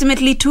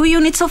approximately 2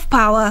 units of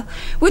power,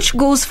 which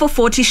goes for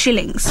 40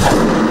 shillings.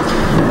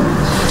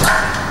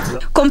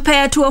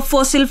 Compared to a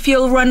fossil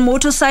fuel-run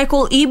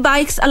motorcycle,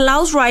 e-bikes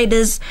allows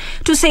riders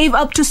to save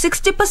up to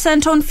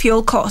 60% on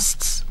fuel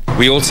costs.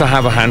 We also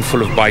have a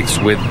handful of bikes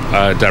with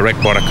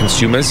direct border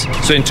consumers.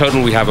 So in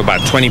total, we have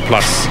about 20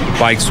 plus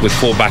bikes with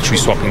 4 battery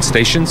swapping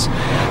stations.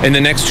 In the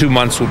next 2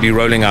 months, we'll be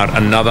rolling out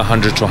another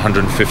 100 to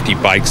 150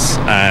 bikes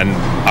and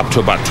up to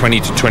about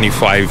 20 to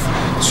 25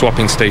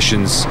 swapping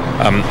stations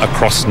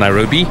across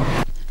Nairobi.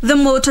 The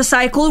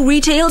motorcycle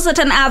retails at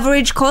an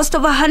average cost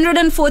of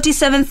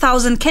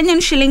 147,000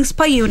 Kenyan shillings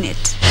per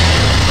unit.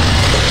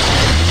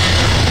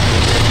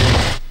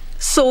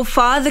 So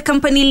far, the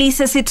company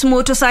leases its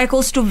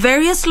motorcycles to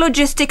various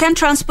logistic and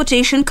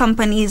transportation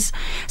companies,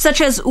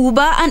 such as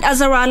Uber and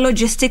Azara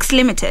Logistics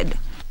Limited.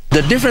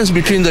 The difference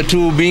between the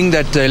two being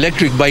that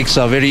electric bikes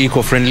are very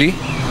eco-friendly.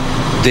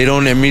 They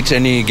don't emit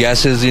any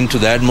gases into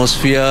the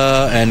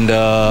atmosphere, and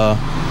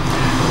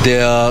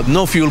there are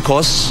no fuel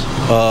costs,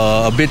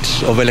 a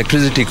bit of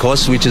electricity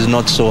costs, which is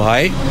not so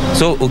high.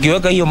 So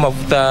ukiweka hiyo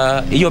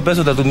mafuta, hiyo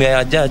pesa utatumia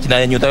ya charge na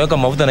yenye utaweka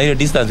mafuta na ile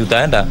distance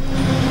utaenda,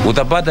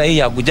 utapata hii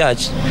ya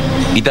kujudge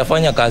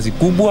itafanya kazi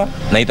kubwa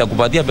na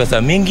itakupatia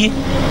pesa mingi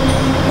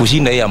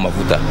kushinda hii ya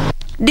mafuta.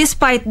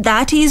 Despite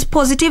that, he is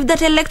positive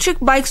that electric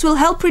bikes will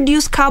help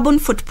reduce carbon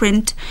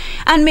footprint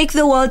and make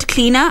the world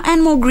cleaner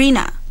and more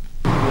greener.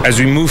 As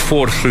we move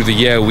forward through the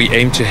year, we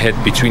aim to hit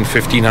between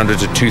 1,500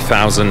 to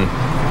 2,000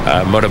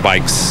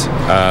 motorbikes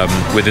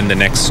within the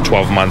next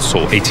 12 months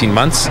or 18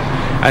 months,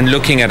 and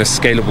looking at a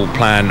scalable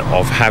plan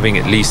of having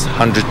at least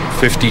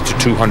 150 to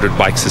 200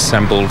 bikes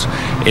assembled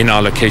in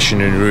our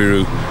location in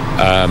Ruru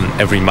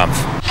every month.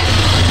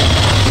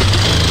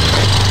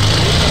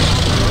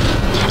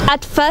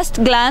 At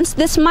first glance,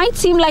 this might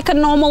seem like a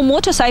normal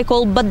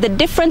motorcycle, but the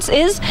difference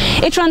is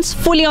it runs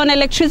fully on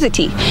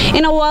electricity.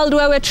 In a world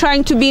where we're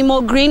trying to be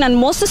more green and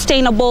more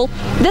sustainable,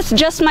 this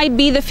just might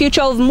be the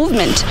future of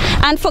movement.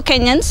 And for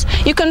Kenyans,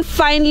 you can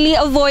finally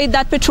avoid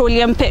that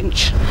petroleum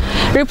pinch.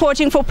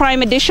 Reporting for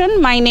Prime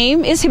Edition, my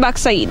name is Hibak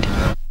Said.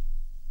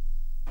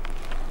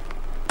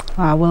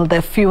 Well,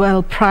 the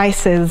fuel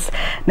prices,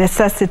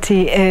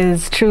 necessity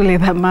is truly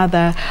the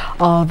mother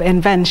of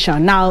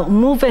invention. Now,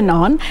 moving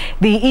on,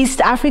 the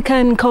East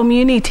African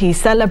community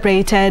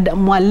celebrated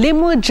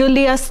Mwalimu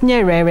Julius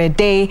Nyerere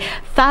Day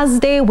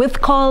Thursday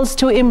with calls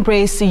to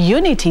embrace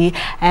unity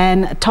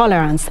and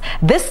tolerance.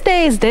 This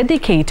day is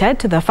dedicated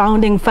to the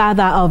founding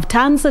father of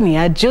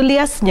Tanzania,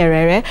 Julius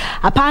Nyerere,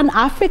 a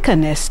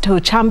Pan-Africanist who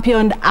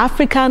championed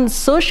African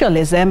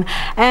socialism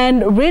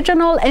and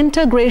regional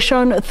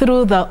integration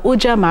through the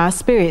Ujamaa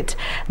spirit.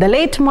 The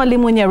late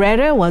Mwalimu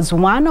Nyerere was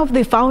one of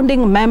the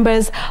founding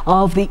members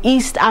of the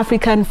East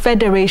African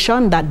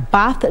Federation that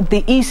birthed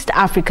the East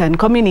African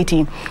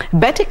community.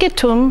 Betty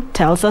Kitum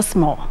tells us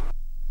more.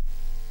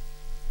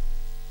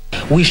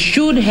 We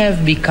should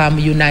have become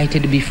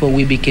united before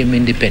we became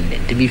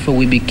independent, before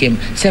we became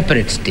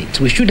separate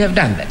states. We should have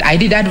done that. I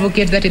did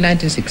advocate that in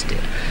 1960.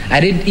 I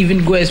didn't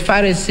even go as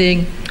far as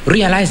saying,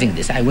 realizing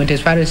this, I went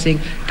as far as saying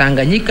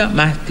Tanganyika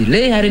must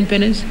delay her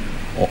independence,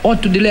 or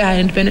ought to delay her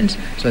independence,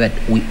 so that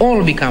we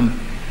all become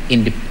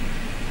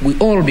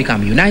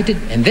united,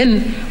 and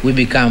then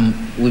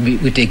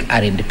we take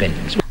our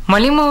independence.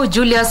 Mwalimu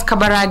Julius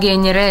Kabarage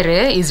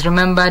Nyerere is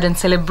remembered and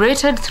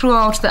celebrated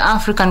throughout the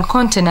African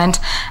continent,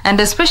 and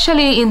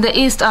especially in the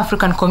East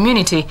African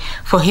community,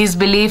 for his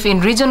belief in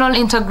regional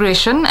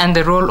integration and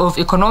the role of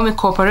economic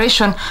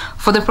cooperation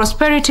for the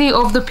prosperity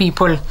of the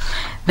people.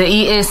 The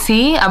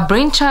EAC, a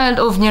brainchild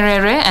of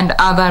Nyerere and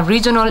other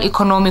regional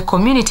economic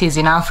communities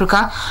in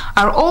Africa,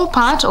 are all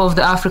part of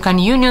the African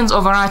Union's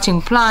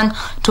overarching plan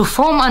to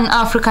form an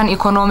African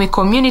economic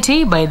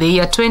community by the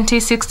year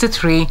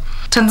 2063.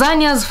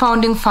 Tanzania's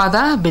founding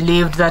father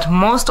believed that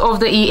most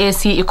of the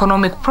EAC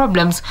economic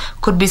problems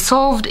could be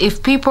solved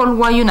if people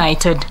were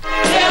united.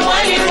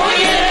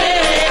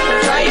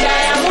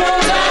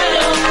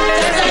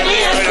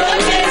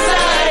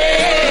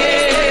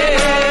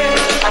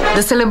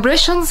 The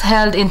celebrations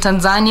held in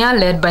Tanzania,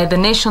 led by the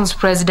nation's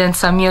President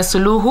Samia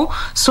Suluhu,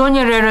 saw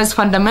Nyerere's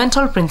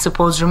fundamental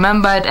principles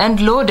remembered and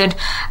lauded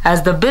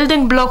as the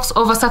building blocks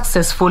of a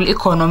successful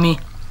economy.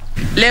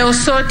 Leo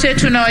sote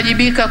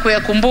tunawajibika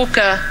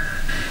kuyakumbuka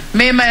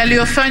mema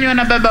yaliyofanywa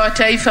na baba wa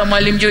taifa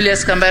Mwalimu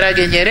Julius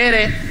Kambarage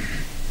Nyerere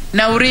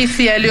na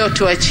urithi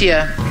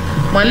aliotuachia.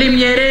 Mwalimu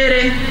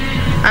Nyerere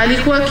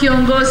alikuwa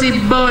kiongozi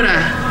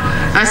bora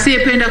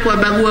asiyependa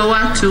kuwabagua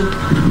watu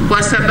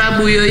kwa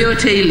sababu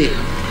yoyote ile,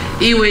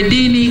 iwe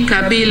dini,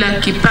 kabila,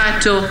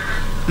 kipato,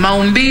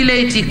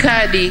 maumbile,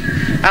 itikadi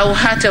au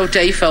hata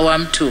utaifa wa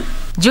mtu.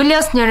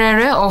 Julius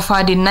Nyerere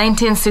offered in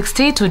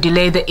 1960 to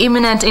delay the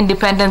imminent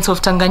independence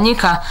of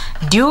Tanganyika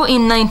due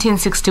in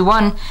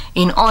 1961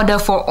 in order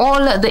for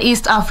all the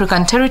East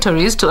African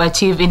territories to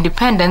achieve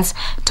independence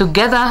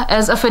together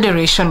as a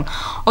federation.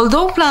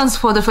 Although plans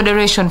for the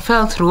federation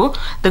fell through,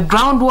 the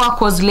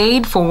groundwork was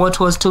laid for what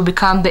was to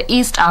become the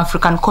East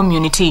African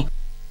community.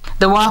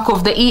 The work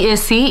of the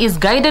EAC is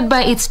guided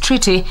by its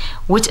treaty,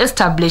 which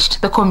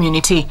established the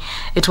community.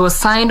 It was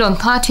signed on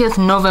 30th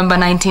November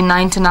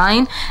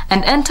 1999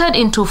 and entered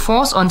into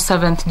force on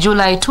 7th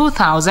July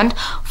 2000,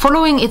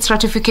 following its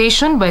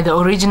ratification by the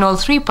original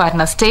three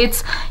partner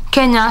states,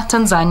 Kenya,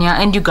 Tanzania,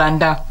 and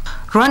Uganda.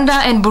 Rwanda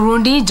and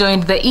Burundi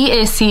joined the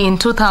EAC in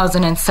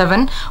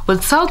 2007,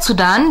 with South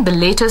Sudan, the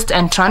latest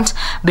entrant,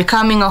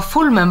 becoming a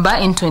full member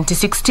in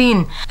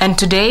 2016. And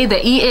today, the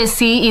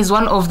EAC is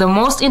one of the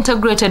most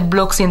integrated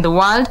blocs in the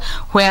world,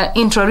 where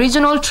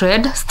intra-regional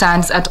trade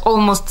stands at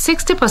almost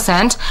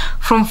 60%,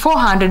 from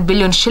 400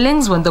 billion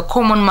shillings when the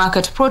Common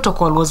Market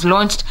Protocol was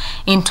launched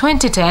in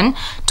 2010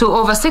 to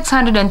over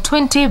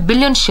 620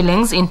 billion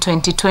shillings in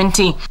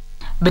 2020.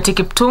 Betty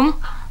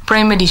Kiptum,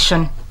 Prime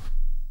Edition.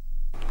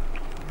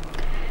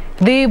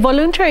 The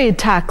voluntary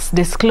tax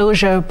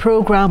disclosure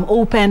program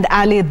opened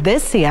early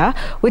this year,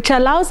 which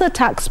allows a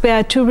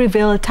taxpayer to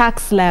reveal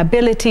tax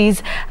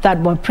liabilities that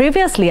were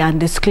previously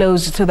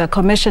undisclosed to the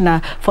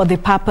commissioner for the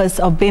purpose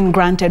of being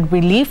granted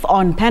relief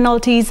on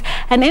penalties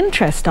and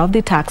interest of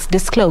the tax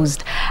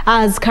disclosed.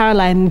 As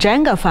Caroline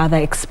Jenga further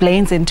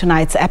explains in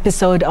tonight's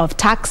episode of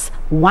Tax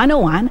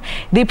 101,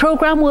 the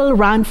program will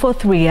run for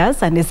 3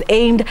 years and is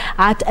aimed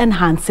at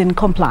enhancing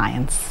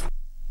compliance.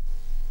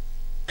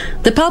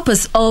 The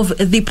purpose of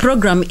the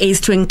program is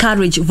to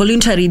encourage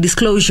voluntary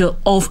disclosure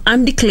of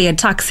undeclared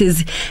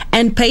taxes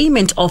and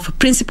payment of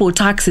principal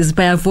taxes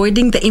by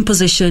avoiding the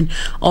imposition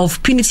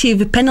of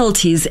punitive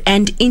penalties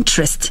and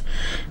interest.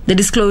 The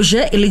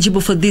disclosure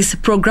eligible for this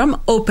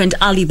program opened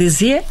early this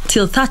year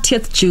till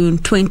 30th June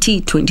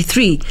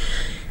 2023.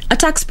 A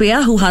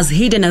taxpayer who has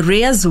hidden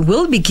arrears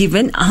will be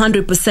given a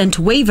 100%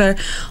 waiver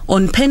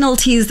on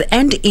penalties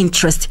and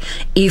interest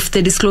if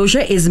the disclosure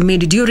is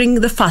made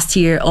during the first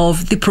year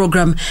of the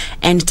program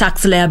and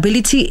tax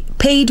liability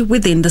paid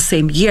within the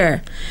same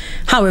year.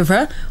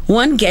 However,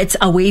 one gets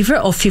a waiver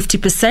of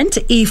 50%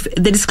 if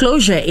the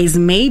disclosure is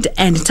made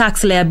and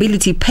tax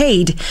liability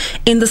paid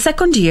in the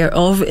second year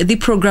of the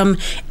program,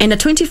 and a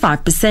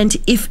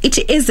 25% if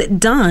it is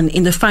done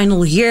in the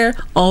final year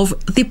of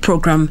the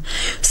program.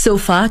 So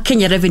far,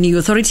 Kenya Revenue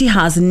Authority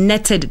has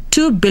netted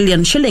 2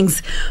 billion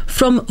shillings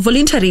from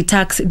voluntary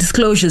tax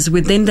disclosures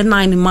within the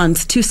 9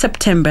 months to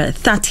September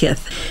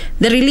 30th.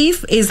 The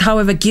relief is,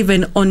 however,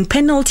 given on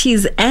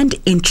penalties and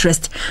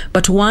interest,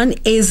 but one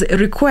is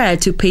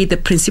required to pay the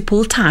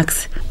principal tax.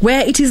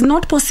 Where it is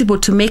not possible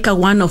to make a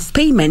one-off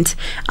payment,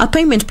 a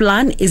payment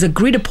plan is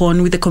agreed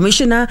upon with the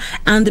commissioner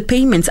and the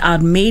payments are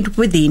made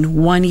within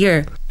 1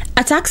 year.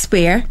 A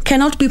taxpayer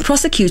cannot be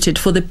prosecuted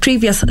for the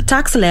previous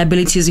tax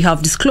liabilities you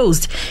have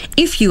disclosed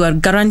if you are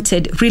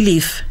granted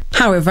relief.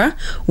 However,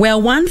 where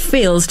one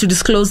fails to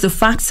disclose the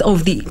facts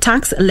of the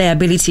tax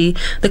liability,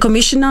 the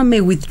commissioner may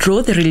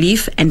withdraw the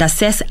relief and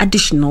assess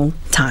additional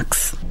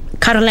tax.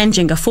 Caroline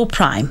Jenga for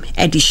Prime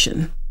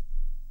Edition.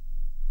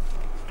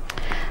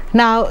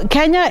 Now,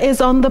 Kenya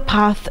is on the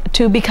path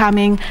to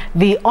becoming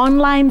the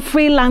online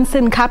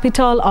freelancing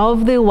capital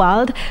of the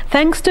world,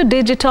 thanks to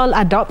digital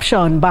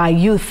adoption by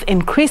youth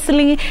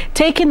increasingly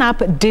taking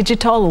up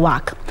digital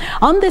work.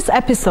 On this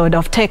episode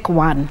of Take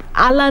One,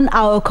 Alan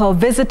Aoko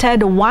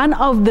visited one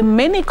of the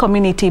many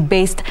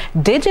community-based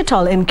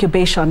digital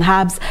incubation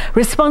hubs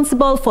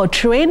responsible for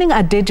training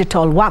a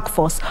digital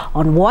workforce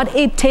on what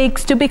it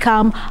takes to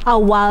become a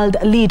world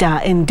leader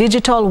in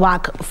digital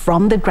work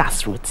from the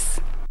grassroots.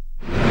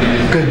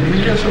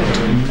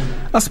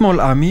 A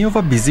small army of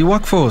a busy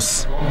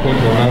workforce.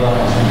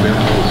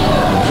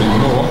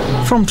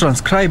 From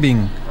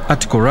transcribing,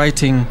 article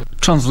writing,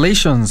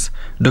 translations,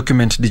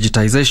 document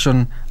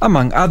digitization,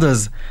 among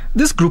others,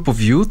 this group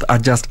of youth are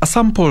just a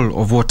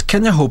sample of what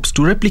Kenya hopes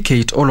to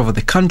replicate all over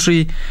the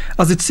country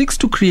as it seeks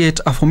to create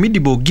a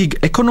formidable gig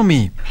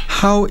economy.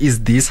 How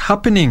is this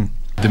happening?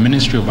 The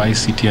Ministry of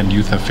ICT and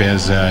Youth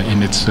Affairs,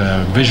 in its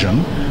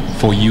vision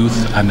for youth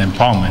and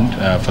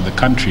empowerment for the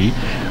country,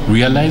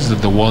 realized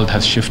that the world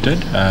has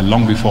shifted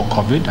long before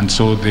COVID, and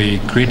so they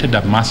created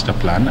a master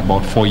plan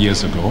about 4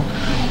 years ago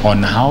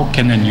on how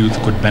Kenyan youth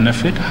could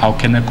benefit, how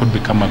Kenya could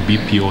become a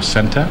BPO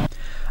center.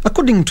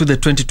 According to the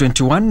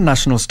 2021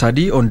 National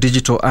Study on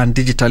Digital and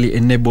Digitally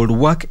Enabled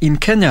Work in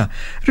Kenya,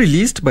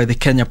 released by the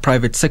Kenya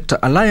Private Sector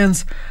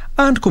Alliance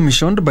and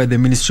commissioned by the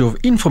Ministry of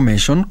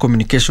Information,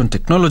 Communication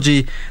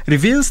Technology,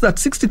 reveals that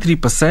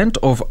 63%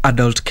 of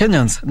adult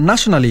Kenyans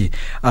nationally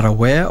are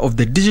aware of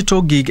the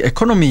digital gig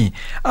economy,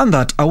 and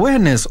that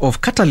awareness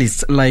of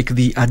catalysts like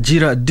the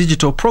Ajira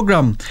digital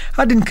program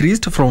had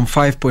increased from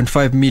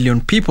 5.5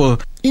 million people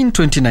in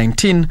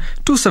 2019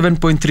 to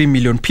 7.3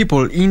 million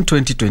people in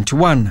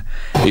 2021.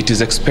 It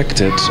is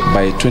expected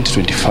by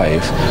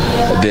 2025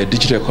 the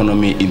digital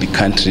economy in the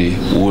country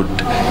would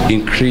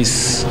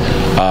increase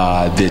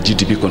the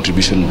GDP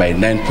contribution by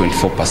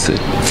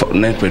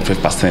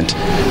 9.5%.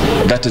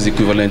 That is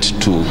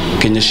equivalent to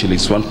Kenya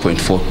shillings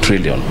 1.4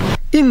 trillion.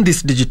 In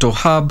this digital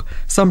hub,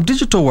 some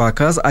digital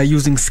workers are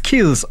using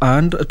skills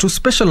and to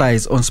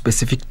specialize on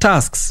specific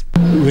tasks.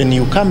 When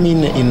you come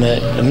in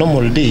a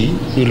normal day,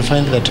 you'll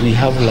find that we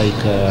have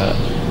like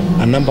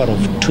a number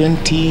of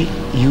 20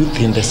 youth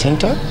in the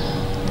center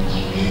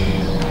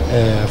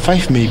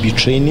 5 may be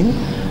training,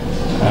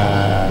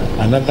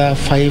 another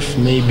 5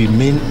 may be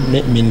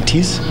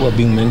mentees who are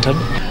being mentored.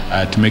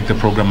 To make the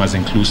program as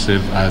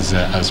inclusive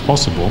as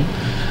possible,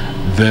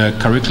 the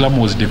curriculum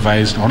was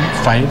devised on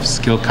 5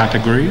 skill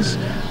categories,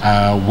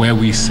 where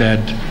we said,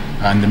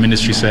 and the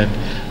ministry said,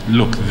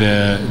 look,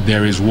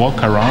 there is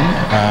work around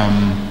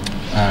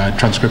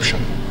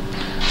transcription.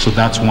 So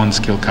that's one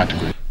skill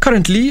category.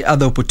 Currently,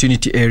 other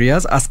opportunity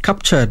areas as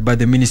captured by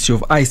the Ministry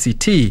of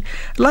ICT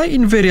lie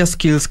in various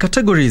skills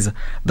categories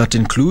that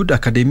include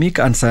academic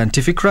and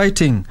scientific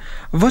writing,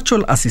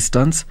 virtual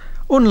assistance,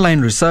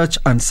 online research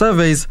and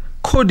surveys,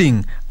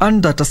 coding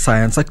and data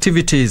science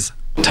activities.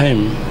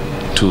 Time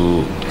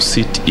to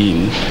sit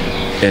in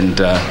and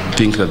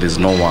think that there's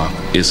no work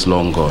is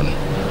long gone.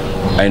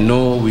 I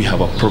know we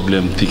have a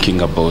problem thinking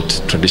about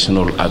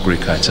traditional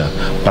agriculture,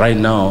 but right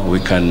now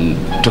we can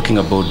talking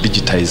about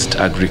digitized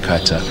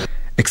agriculture.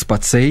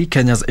 Experts say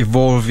Kenya's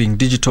evolving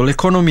digital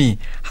economy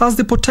has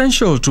the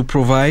potential to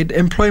provide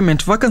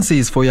employment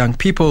vacancies for young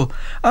people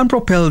and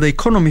propel the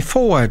economy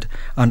forward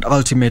and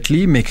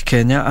ultimately make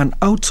Kenya an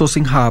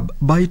outsourcing hub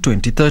by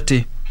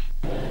 2030.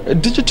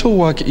 Digital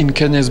work in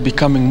Kenya is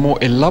becoming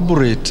more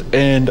elaborate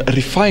and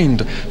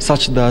refined,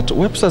 such that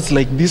websites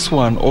like this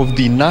one of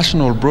the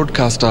national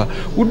broadcaster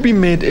would be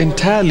made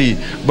entirely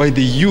by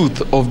the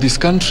youth of this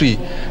country,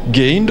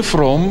 gained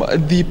from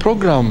the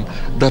program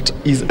that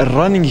is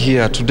running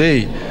here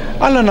today.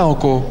 Alan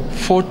Aoko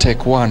for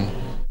Tech One.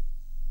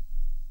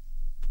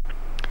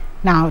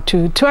 Now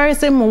to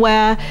tourism,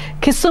 where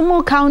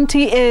Kisumu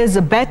County is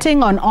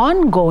betting on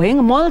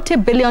ongoing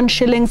multi-billion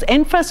shillings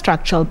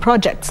infrastructural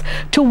projects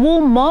to woo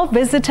more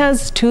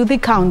visitors to the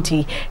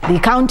county. The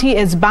county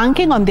is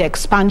banking on the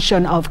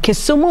expansion of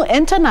Kisumu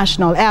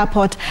International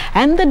Airport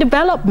and the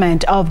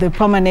development of the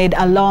promenade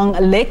along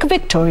Lake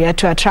Victoria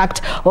to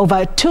attract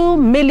over 2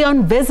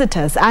 million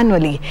visitors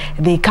annually.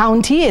 The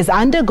county is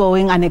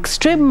undergoing an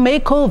extreme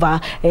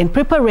makeover in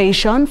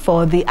preparation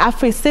for the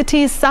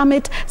Afri-City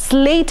Summit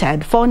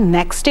slated for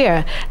next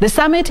year. The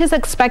summit is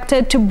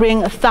expected to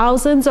bring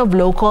thousands of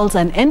locals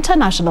and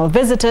international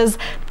visitors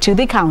to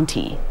the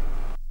county.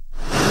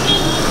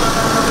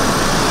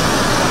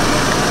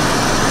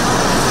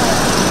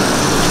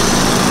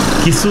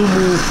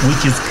 Kisumu,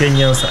 which is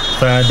Kenya's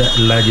third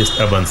largest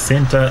urban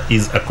center,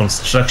 is a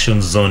construction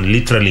zone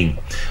literally.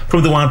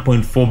 From the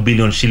 1.4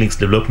 billion shillings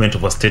development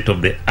of a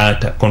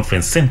state-of-the-art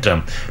conference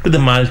center to the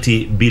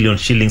multi-billion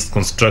shillings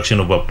construction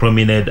of a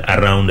promenade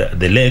around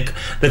the lake,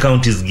 the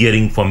county is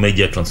gearing for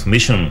major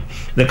transformation.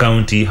 The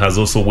county has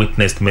also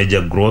witnessed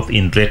major growth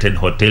in rated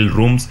hotel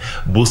rooms,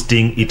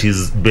 boosting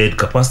its bed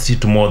capacity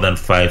to more than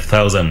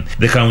 5,000.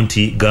 The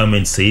county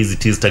government says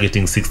it is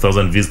targeting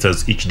 6,000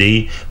 visitors each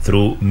day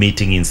through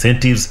meeting incentives,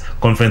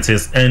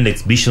 conferences and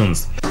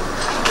exhibitions.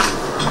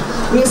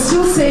 We're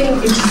still saying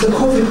it is the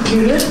COVID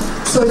period,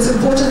 so it's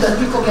important that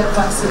people get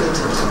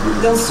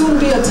vaccinated. There'll soon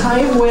be a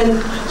time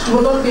when you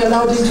will not be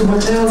allowed into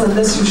hotels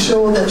unless you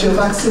show that you're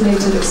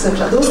vaccinated,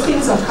 etc. Those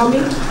things are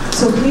coming,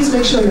 so please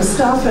make sure your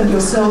staff and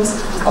yourselves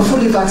are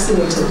fully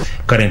vaccinated.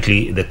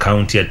 Currently, the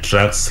county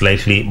attracts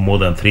slightly more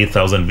than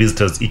 3,000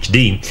 visitors each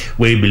day,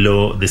 way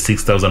below the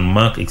 6,000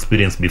 mark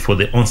experienced before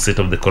the onset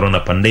of the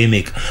corona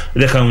pandemic.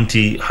 The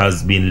county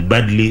has been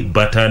badly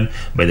battered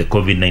by the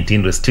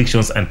COVID-19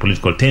 restrictions and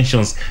political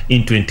tensions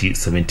in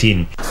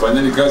 2017.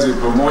 Fanyeni kazi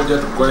pamoja,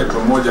 tukae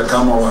pamoja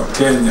kama wa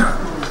Kenya,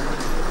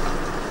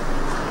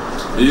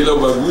 bila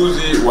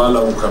ubaguzi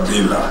wala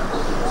ukabila,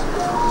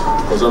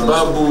 kwa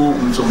sababu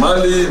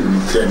Msomali ni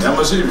Mkenya,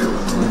 ama sivyo?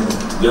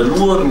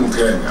 Jaluo ni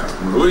Mkenya,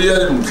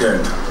 Mluhya ni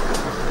Mkenya.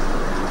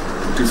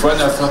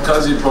 Tukifanya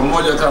kazi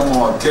pamoja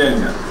kama wa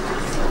Kenya,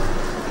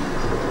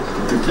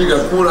 tukipiga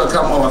kura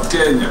kama wa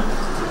Kenya,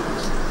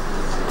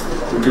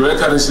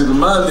 tukiweka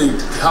rasilimali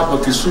hapa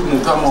Kisumu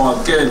kama wa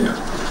Kenya,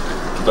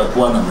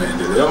 tutakuwa na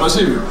maendeleo, ama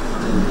sivyo?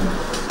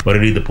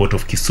 Already the port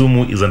of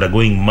Kisumu is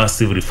undergoing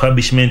massive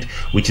refurbishment,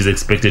 which is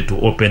expected to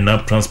open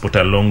up transport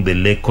along the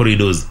lake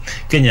corridors.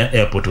 Kenya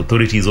Airport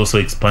Authority is also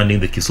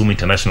expanding the Kisumu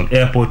International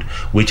Airport,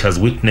 which has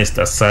witnessed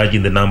a surge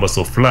in the numbers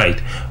of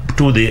flights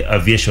to the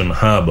aviation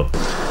hub.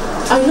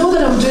 I know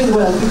that I'm doing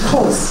well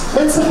because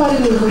when somebody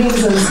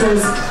rings and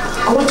says,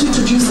 I want to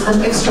introduce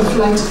an extra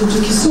flight into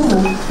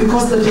Kisumu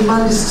because the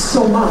demand is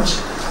so much,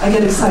 I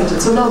get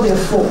excited. So now there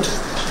are 4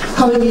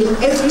 coming in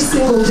every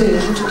single day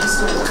into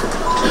Kisumu.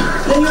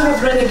 Then you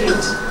have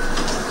Renegade.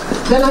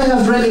 Then I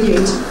have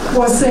Renegade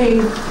who are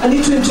saying, I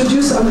need to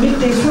introduce a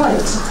midday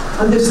flight.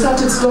 And they've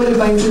started slowly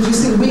by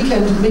introducing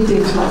weekend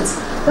midday flights.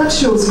 That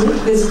shows me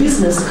there's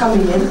business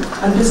coming in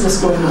and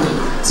business going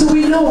on. So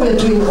we know we're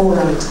doing all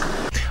right.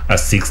 A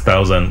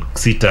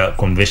 6,000-seater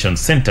convention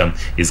center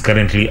is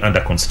currently under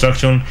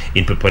construction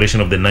in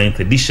preparation of the 9th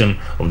edition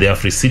of the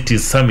Afri-City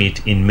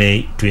Summit in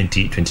May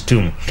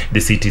 2022.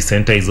 The city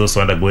center is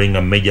also undergoing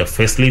a major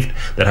facelift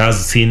that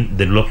has seen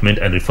the development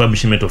and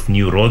refurbishment of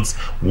new roads,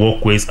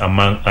 walkways,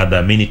 among other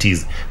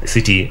amenities. The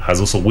city has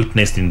also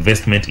witnessed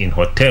investment in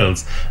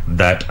hotels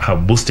that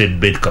have boosted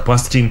bed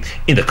capacity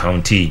in the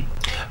county.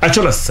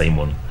 Achola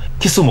Simon,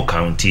 Kisumu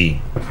County.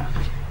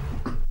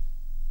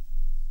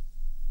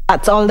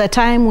 That's all the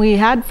time we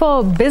had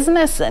for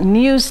business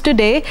news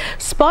today.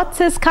 Sports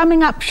is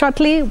coming up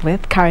shortly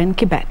with Karen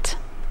Kibet.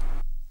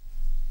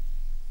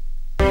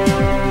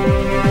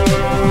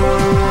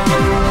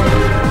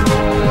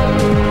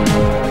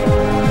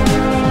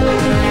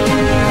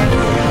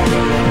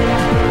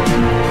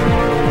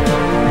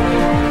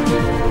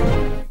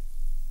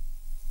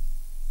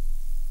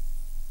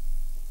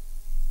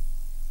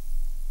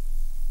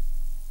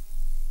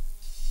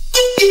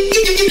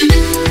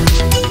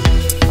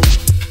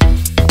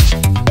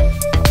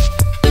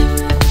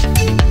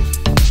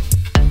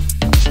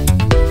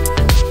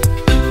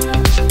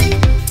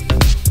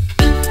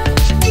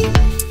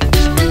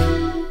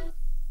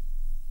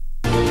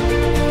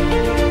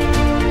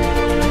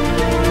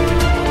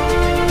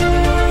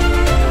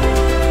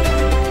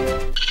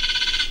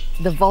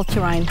 The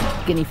vulturine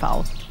guinea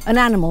fowl, an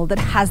animal that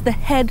has the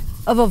head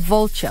of a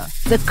vulture,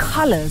 the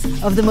colors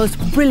of the most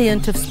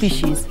brilliant of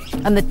species,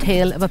 and the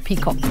tail of a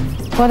peacock.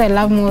 What I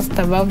love most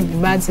about the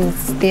birds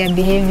is their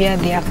behavior,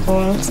 their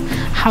calls,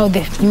 how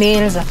the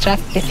males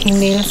attract the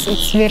females.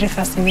 It's very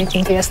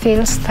fascinating. We are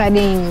still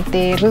studying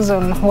the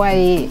reason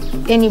why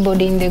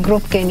anybody in the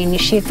group can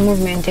initiate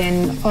movement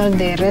and all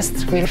the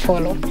rest will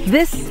follow.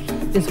 This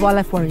is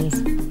Wildlife Warriors,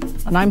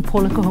 and I'm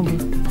Paula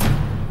Kahumbi.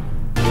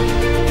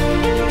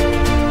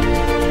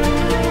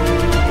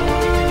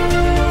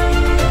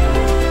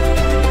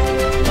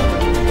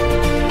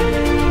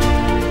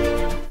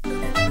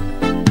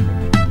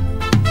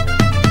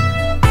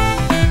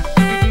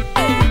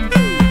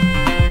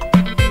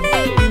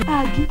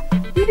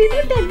 You did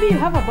not tell me you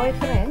have a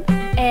boyfriend.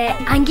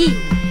 Angie,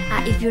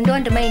 if you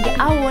don't mind,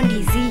 how old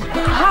is he?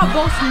 How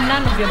about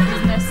none of your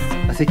business?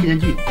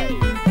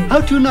 How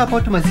do you know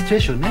about my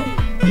situation?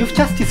 You've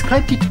just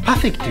described it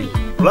perfectly.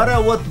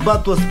 What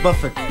part was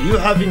perfect? You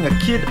having a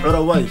kid or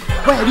a wife?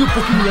 Why are you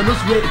poking your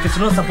nose where it is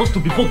not supposed to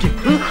be poking?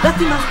 Let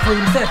him ask for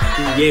himself.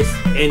 Yes,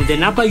 and the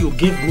number you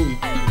gave me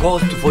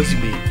goes to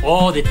voicemail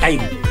all the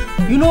time.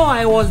 You know,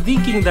 I was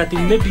thinking that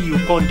maybe you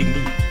called me.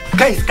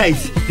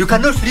 Guys, you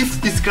cannot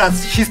leave this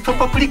class. She's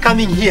probably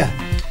coming here.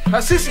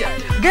 Cynthia,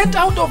 get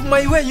out of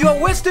my way. You are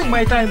wasting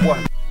my time,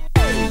 one.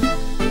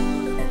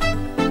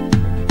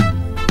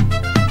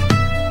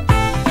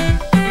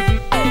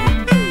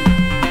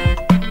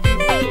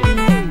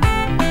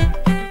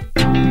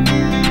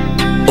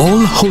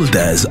 All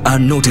holders are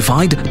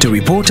notified to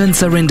report and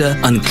surrender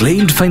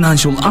unclaimed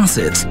financial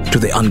assets to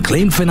the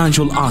Unclaimed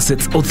Financial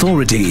Assets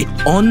Authority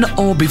on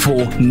or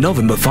before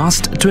November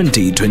 1st,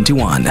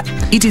 2021.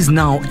 It is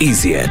now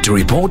easier to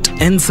report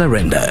and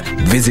surrender.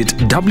 Visit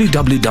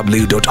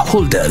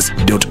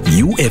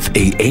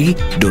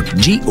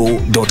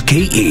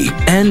www.holders.ufaa.go.ke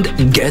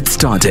and get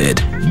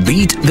started.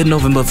 Beat the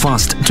November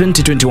 1st,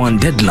 2021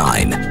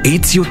 deadline.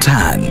 It's your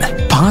turn.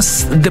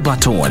 Pass the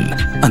baton.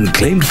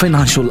 Unclaimed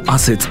Financial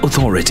Assets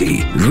Authority.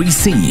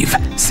 Receive,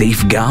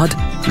 safeguard,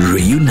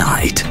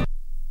 reunite.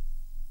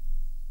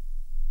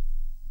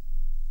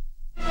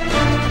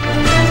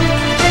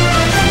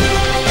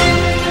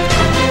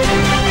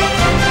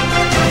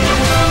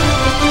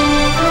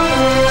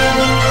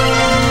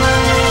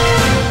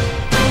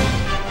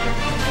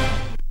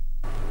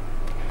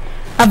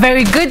 A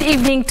very good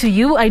evening to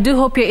you. I do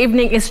hope your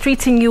evening is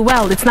treating you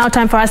well. It's now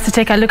time for us to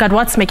take a look at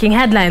what's making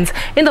headlines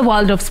in the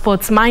world of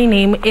sports. My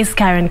name is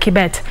Karen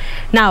Kibet.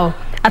 Now,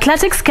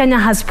 Athletics Kenya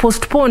has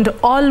postponed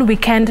all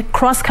weekend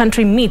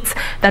cross-country meets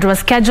that were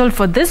scheduled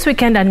for this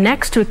weekend and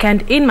next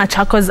weekend in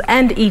Machakos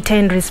and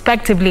Iten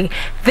respectively.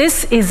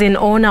 This is in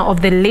honor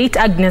of the late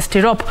Agnes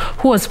Tirop,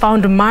 who was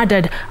found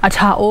murdered at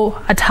her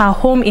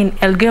home in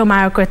Elgeyo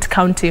Marakwet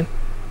County.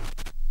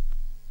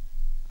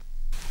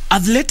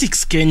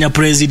 Athletics Kenya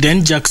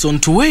President Jackson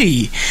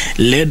Tuwei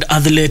led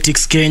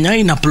Athletics Kenya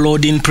in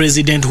applauding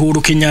President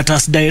Uhuru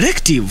Kenyatta's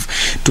directive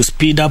to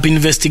speed up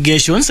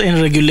investigations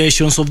and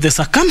regulations of the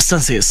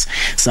circumstances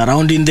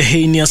surrounding the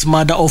heinous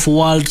murder of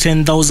world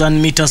 10,000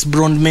 meters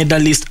bronze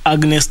medalist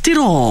Agnes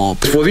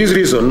Tirop. For this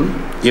reason,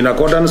 in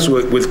accordance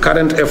with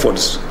current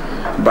efforts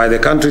by the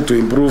country to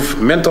improve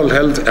mental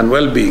health and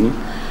well-being,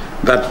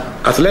 that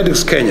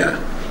Athletics Kenya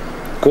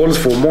calls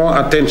for more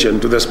attention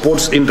to the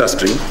sports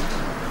industry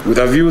with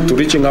a view to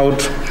reaching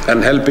out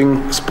and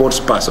helping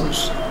sports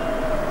persons.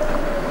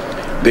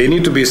 They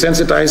need to be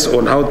sensitized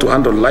on how to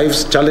handle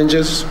life's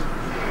challenges,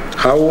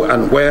 how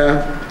and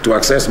where to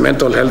access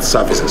mental health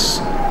services.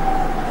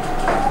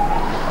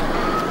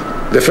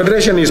 The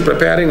Federation is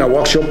preparing a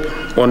workshop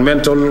on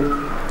mental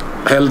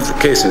health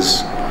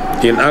cases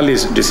in early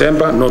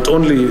December, not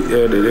only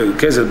the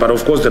cases, but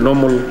of course the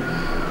normal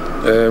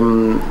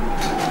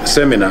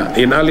seminar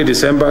in early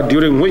December,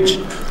 during which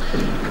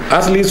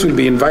athletes will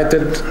be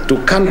invited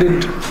to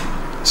candid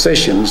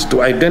sessions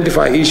to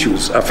identify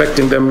issues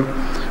affecting them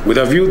with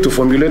a view to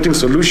formulating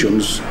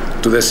solutions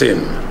to the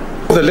same.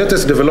 The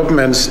latest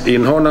developments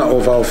in honor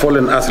of our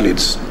fallen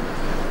athletes,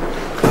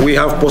 we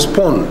have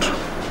postponed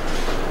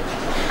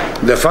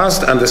the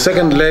first and the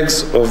second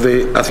legs of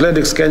the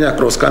Athletics Kenya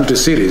cross-country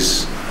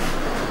series,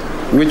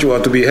 which were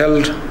to be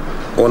held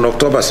on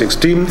October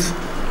 16th,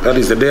 that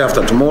is the day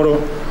after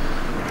tomorrow,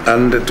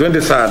 and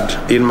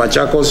 23rd in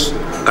Machakos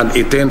and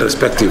Iten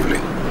respectively.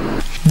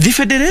 The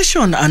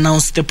federation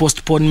announced the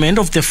postponement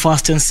of the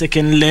first and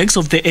second legs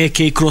of the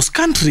AK cross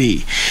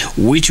country,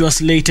 which was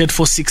slated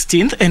for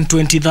 16th and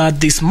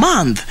 23rd this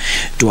month,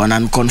 to an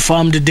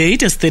unconfirmed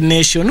date as the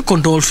nation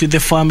condoles with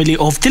the family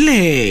of the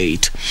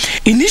late.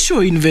 Initial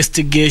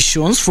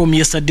investigations from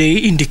yesterday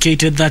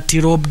indicated that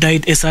Tirop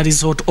died as a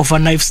result of a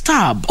knife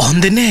stab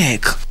on the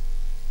neck.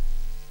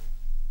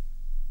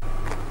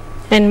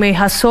 And may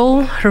her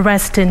soul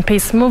rest in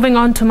peace. Moving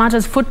on to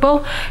matters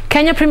football,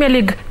 Kenya Premier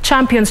League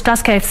champions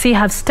Tusker FC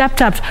have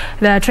stepped up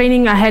their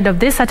training ahead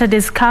of this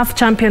Saturday's CAF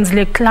Champions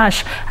League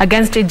clash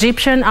against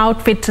Egyptian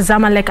outfit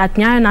Zamalek at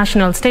Nyayo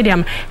National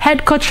Stadium.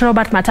 Head coach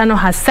Robert Matano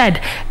has said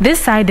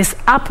this side is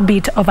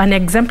upbeat of an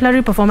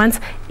exemplary performance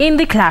in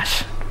the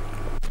clash.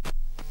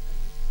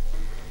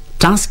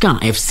 Tusker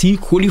FC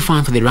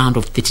qualified for the round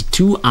of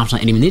 32 after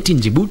eliminating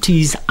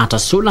Djibouti's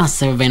Atasola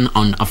 7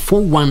 on a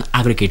 4-1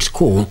 aggregate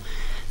score.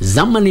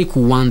 Zamalek,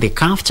 who won the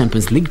CAF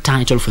Champions League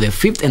title for the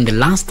fifth and the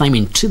last time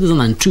in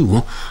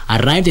 2002,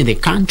 arrived in the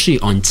country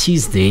on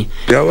Tuesday.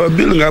 Yeah, we're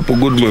building up a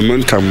good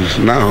momentum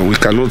now. We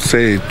cannot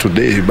say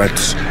today, but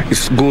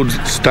it's a good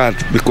start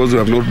because we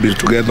have not been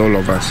together, all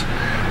of us.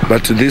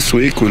 But this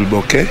week will be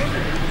okay,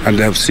 and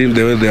I have seen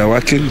the way they are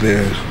working.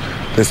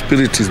 The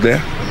spirit is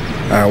there.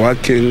 They are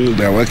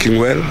working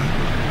well.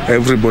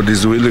 Everybody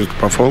is willing to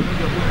perform,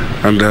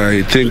 and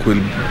I think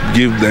we'll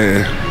give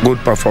the good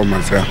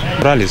performance. Yeah.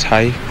 Morale is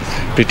high.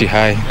 Pretty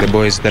high.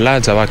 The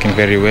lads are working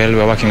very well.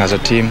 We're working as a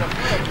team,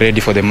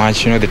 ready for the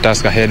match. You know, the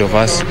task ahead of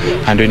us,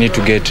 and we need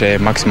to get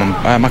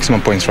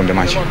maximum points from the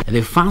match.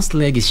 The first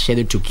leg is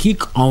scheduled to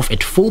kick off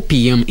at 4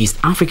 p.m. East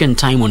African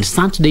time on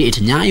Saturday at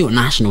Nyayo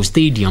National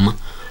Stadium.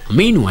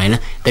 Meanwhile,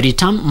 the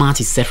return match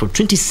is set for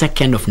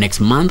 22nd of next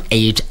month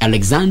at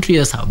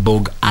Alexandria's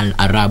Bog Al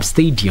Arab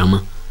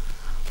Stadium.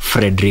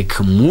 Frederick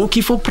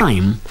Mwoki for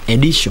Prime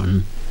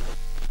Edition.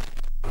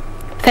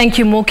 Thank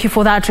you, Moki,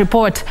 for that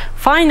report.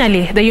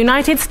 Finally, the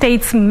United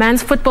States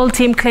men's football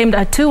team claimed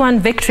a 2-1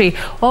 victory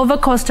over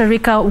Costa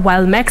Rica,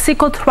 while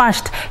Mexico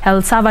thrashed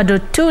El Salvador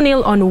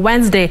 2-0 on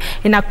Wednesday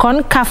in a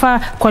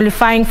CONCACAF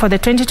qualifying for the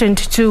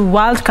 2022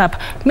 World Cup.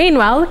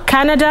 Meanwhile,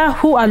 Canada,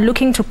 who are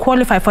looking to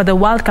qualify for the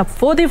World Cup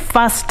for the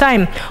first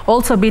time,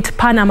 also beat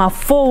Panama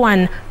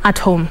 4-1 at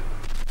home.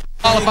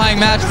 Qualifying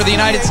match for the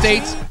United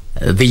States.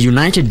 The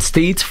United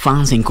States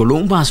fans in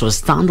Columbus were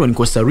stunned when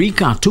Costa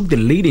Rica took the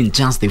lead in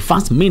just the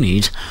first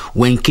minute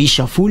when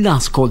Keisha Fuller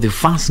scored the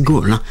first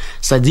goal.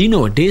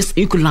 Sadino Odes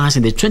equalized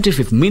in the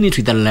 25th minute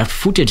with a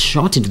left-footed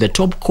shot into the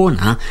top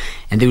corner,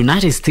 and the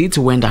United States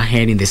went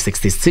ahead in the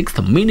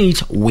 66th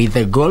minute with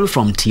a goal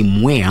from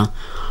Tim Weah.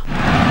 Costa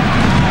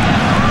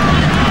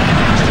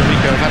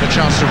Rica had a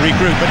chance to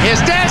regroup, but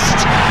here's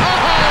Dest!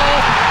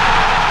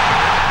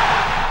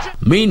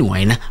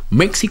 Meanwhile,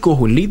 Mexico,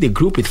 who lead the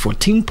group with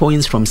 14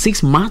 points from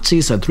 6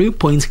 matches, are 3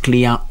 points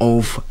clear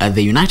of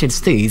the United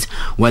States,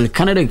 while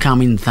Canada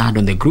come in third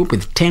on the group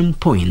with 10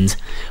 points.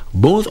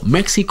 Both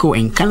Mexico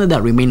and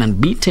Canada remain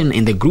unbeaten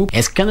in the group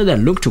as Canada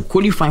look to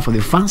qualify for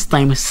the first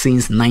time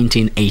since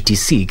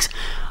 1986.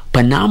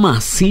 Panama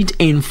sit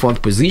in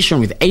fourth position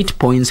with 8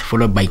 points,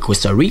 followed by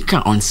Costa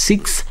Rica on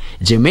 6,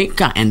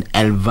 Jamaica and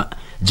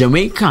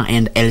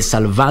El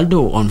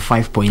Salvador on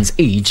 5 points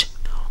each.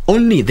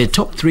 Only the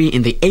top 3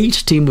 in the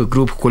 8-team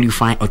group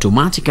qualify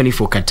automatically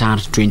for Qatar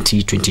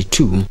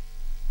 2022.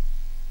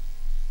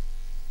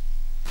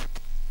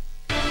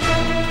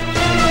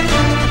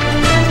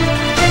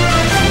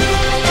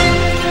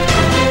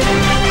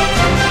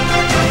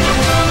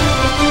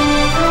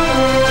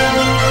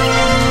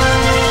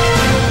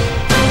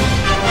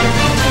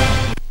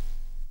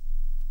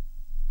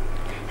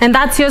 And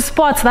that's your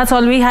sports. That's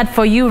all we had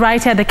for you right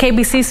here at the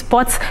KBC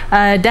Sports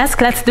desk.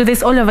 Let's do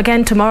this all over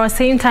again tomorrow,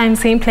 same time,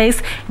 same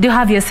place. Do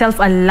have yourself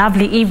a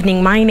lovely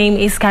evening. My name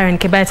is Karen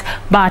Kibet,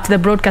 but the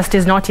broadcast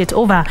is not yet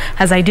over,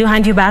 as I do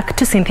hand you back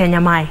to Cynthia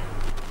Nyamai.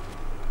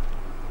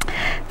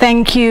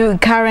 Thank you,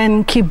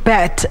 Karen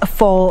Kibet,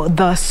 for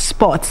the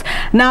sports.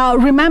 Now,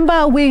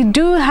 remember, we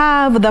do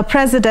have the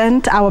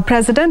president, our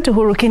president,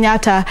 Uhuru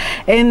Kenyatta,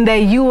 in the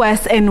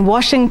U.S. in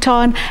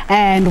Washington,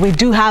 and we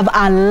do have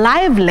a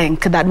live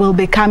link that will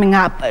be coming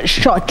up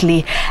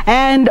shortly.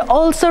 And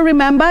also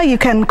remember, you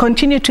can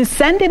continue to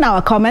send in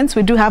our comments.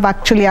 We do have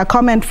actually a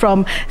comment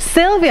from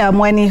Sylvia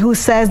Mweni, who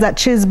says that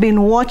she's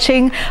been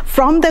watching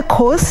from the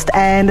coast,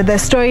 and the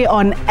story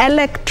on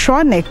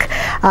electronic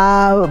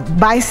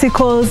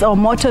bicycles or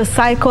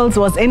motorcycles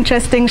was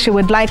interesting. She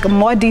would like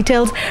more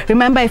details.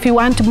 Remember, if you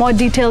want more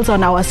details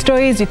on our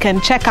stories, you can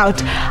check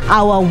out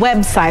our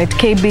website,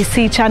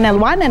 KBC Channel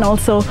 1, and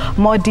also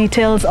more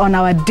details on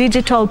our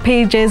digital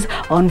pages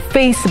on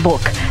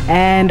Facebook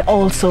and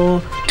also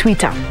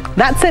Twitter.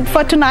 That's it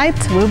for tonight.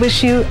 We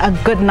wish you a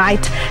good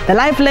night. The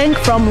live link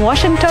from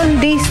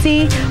Washington,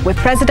 D.C. with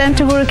President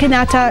Uhuru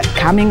Kenyatta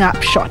coming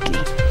up shortly.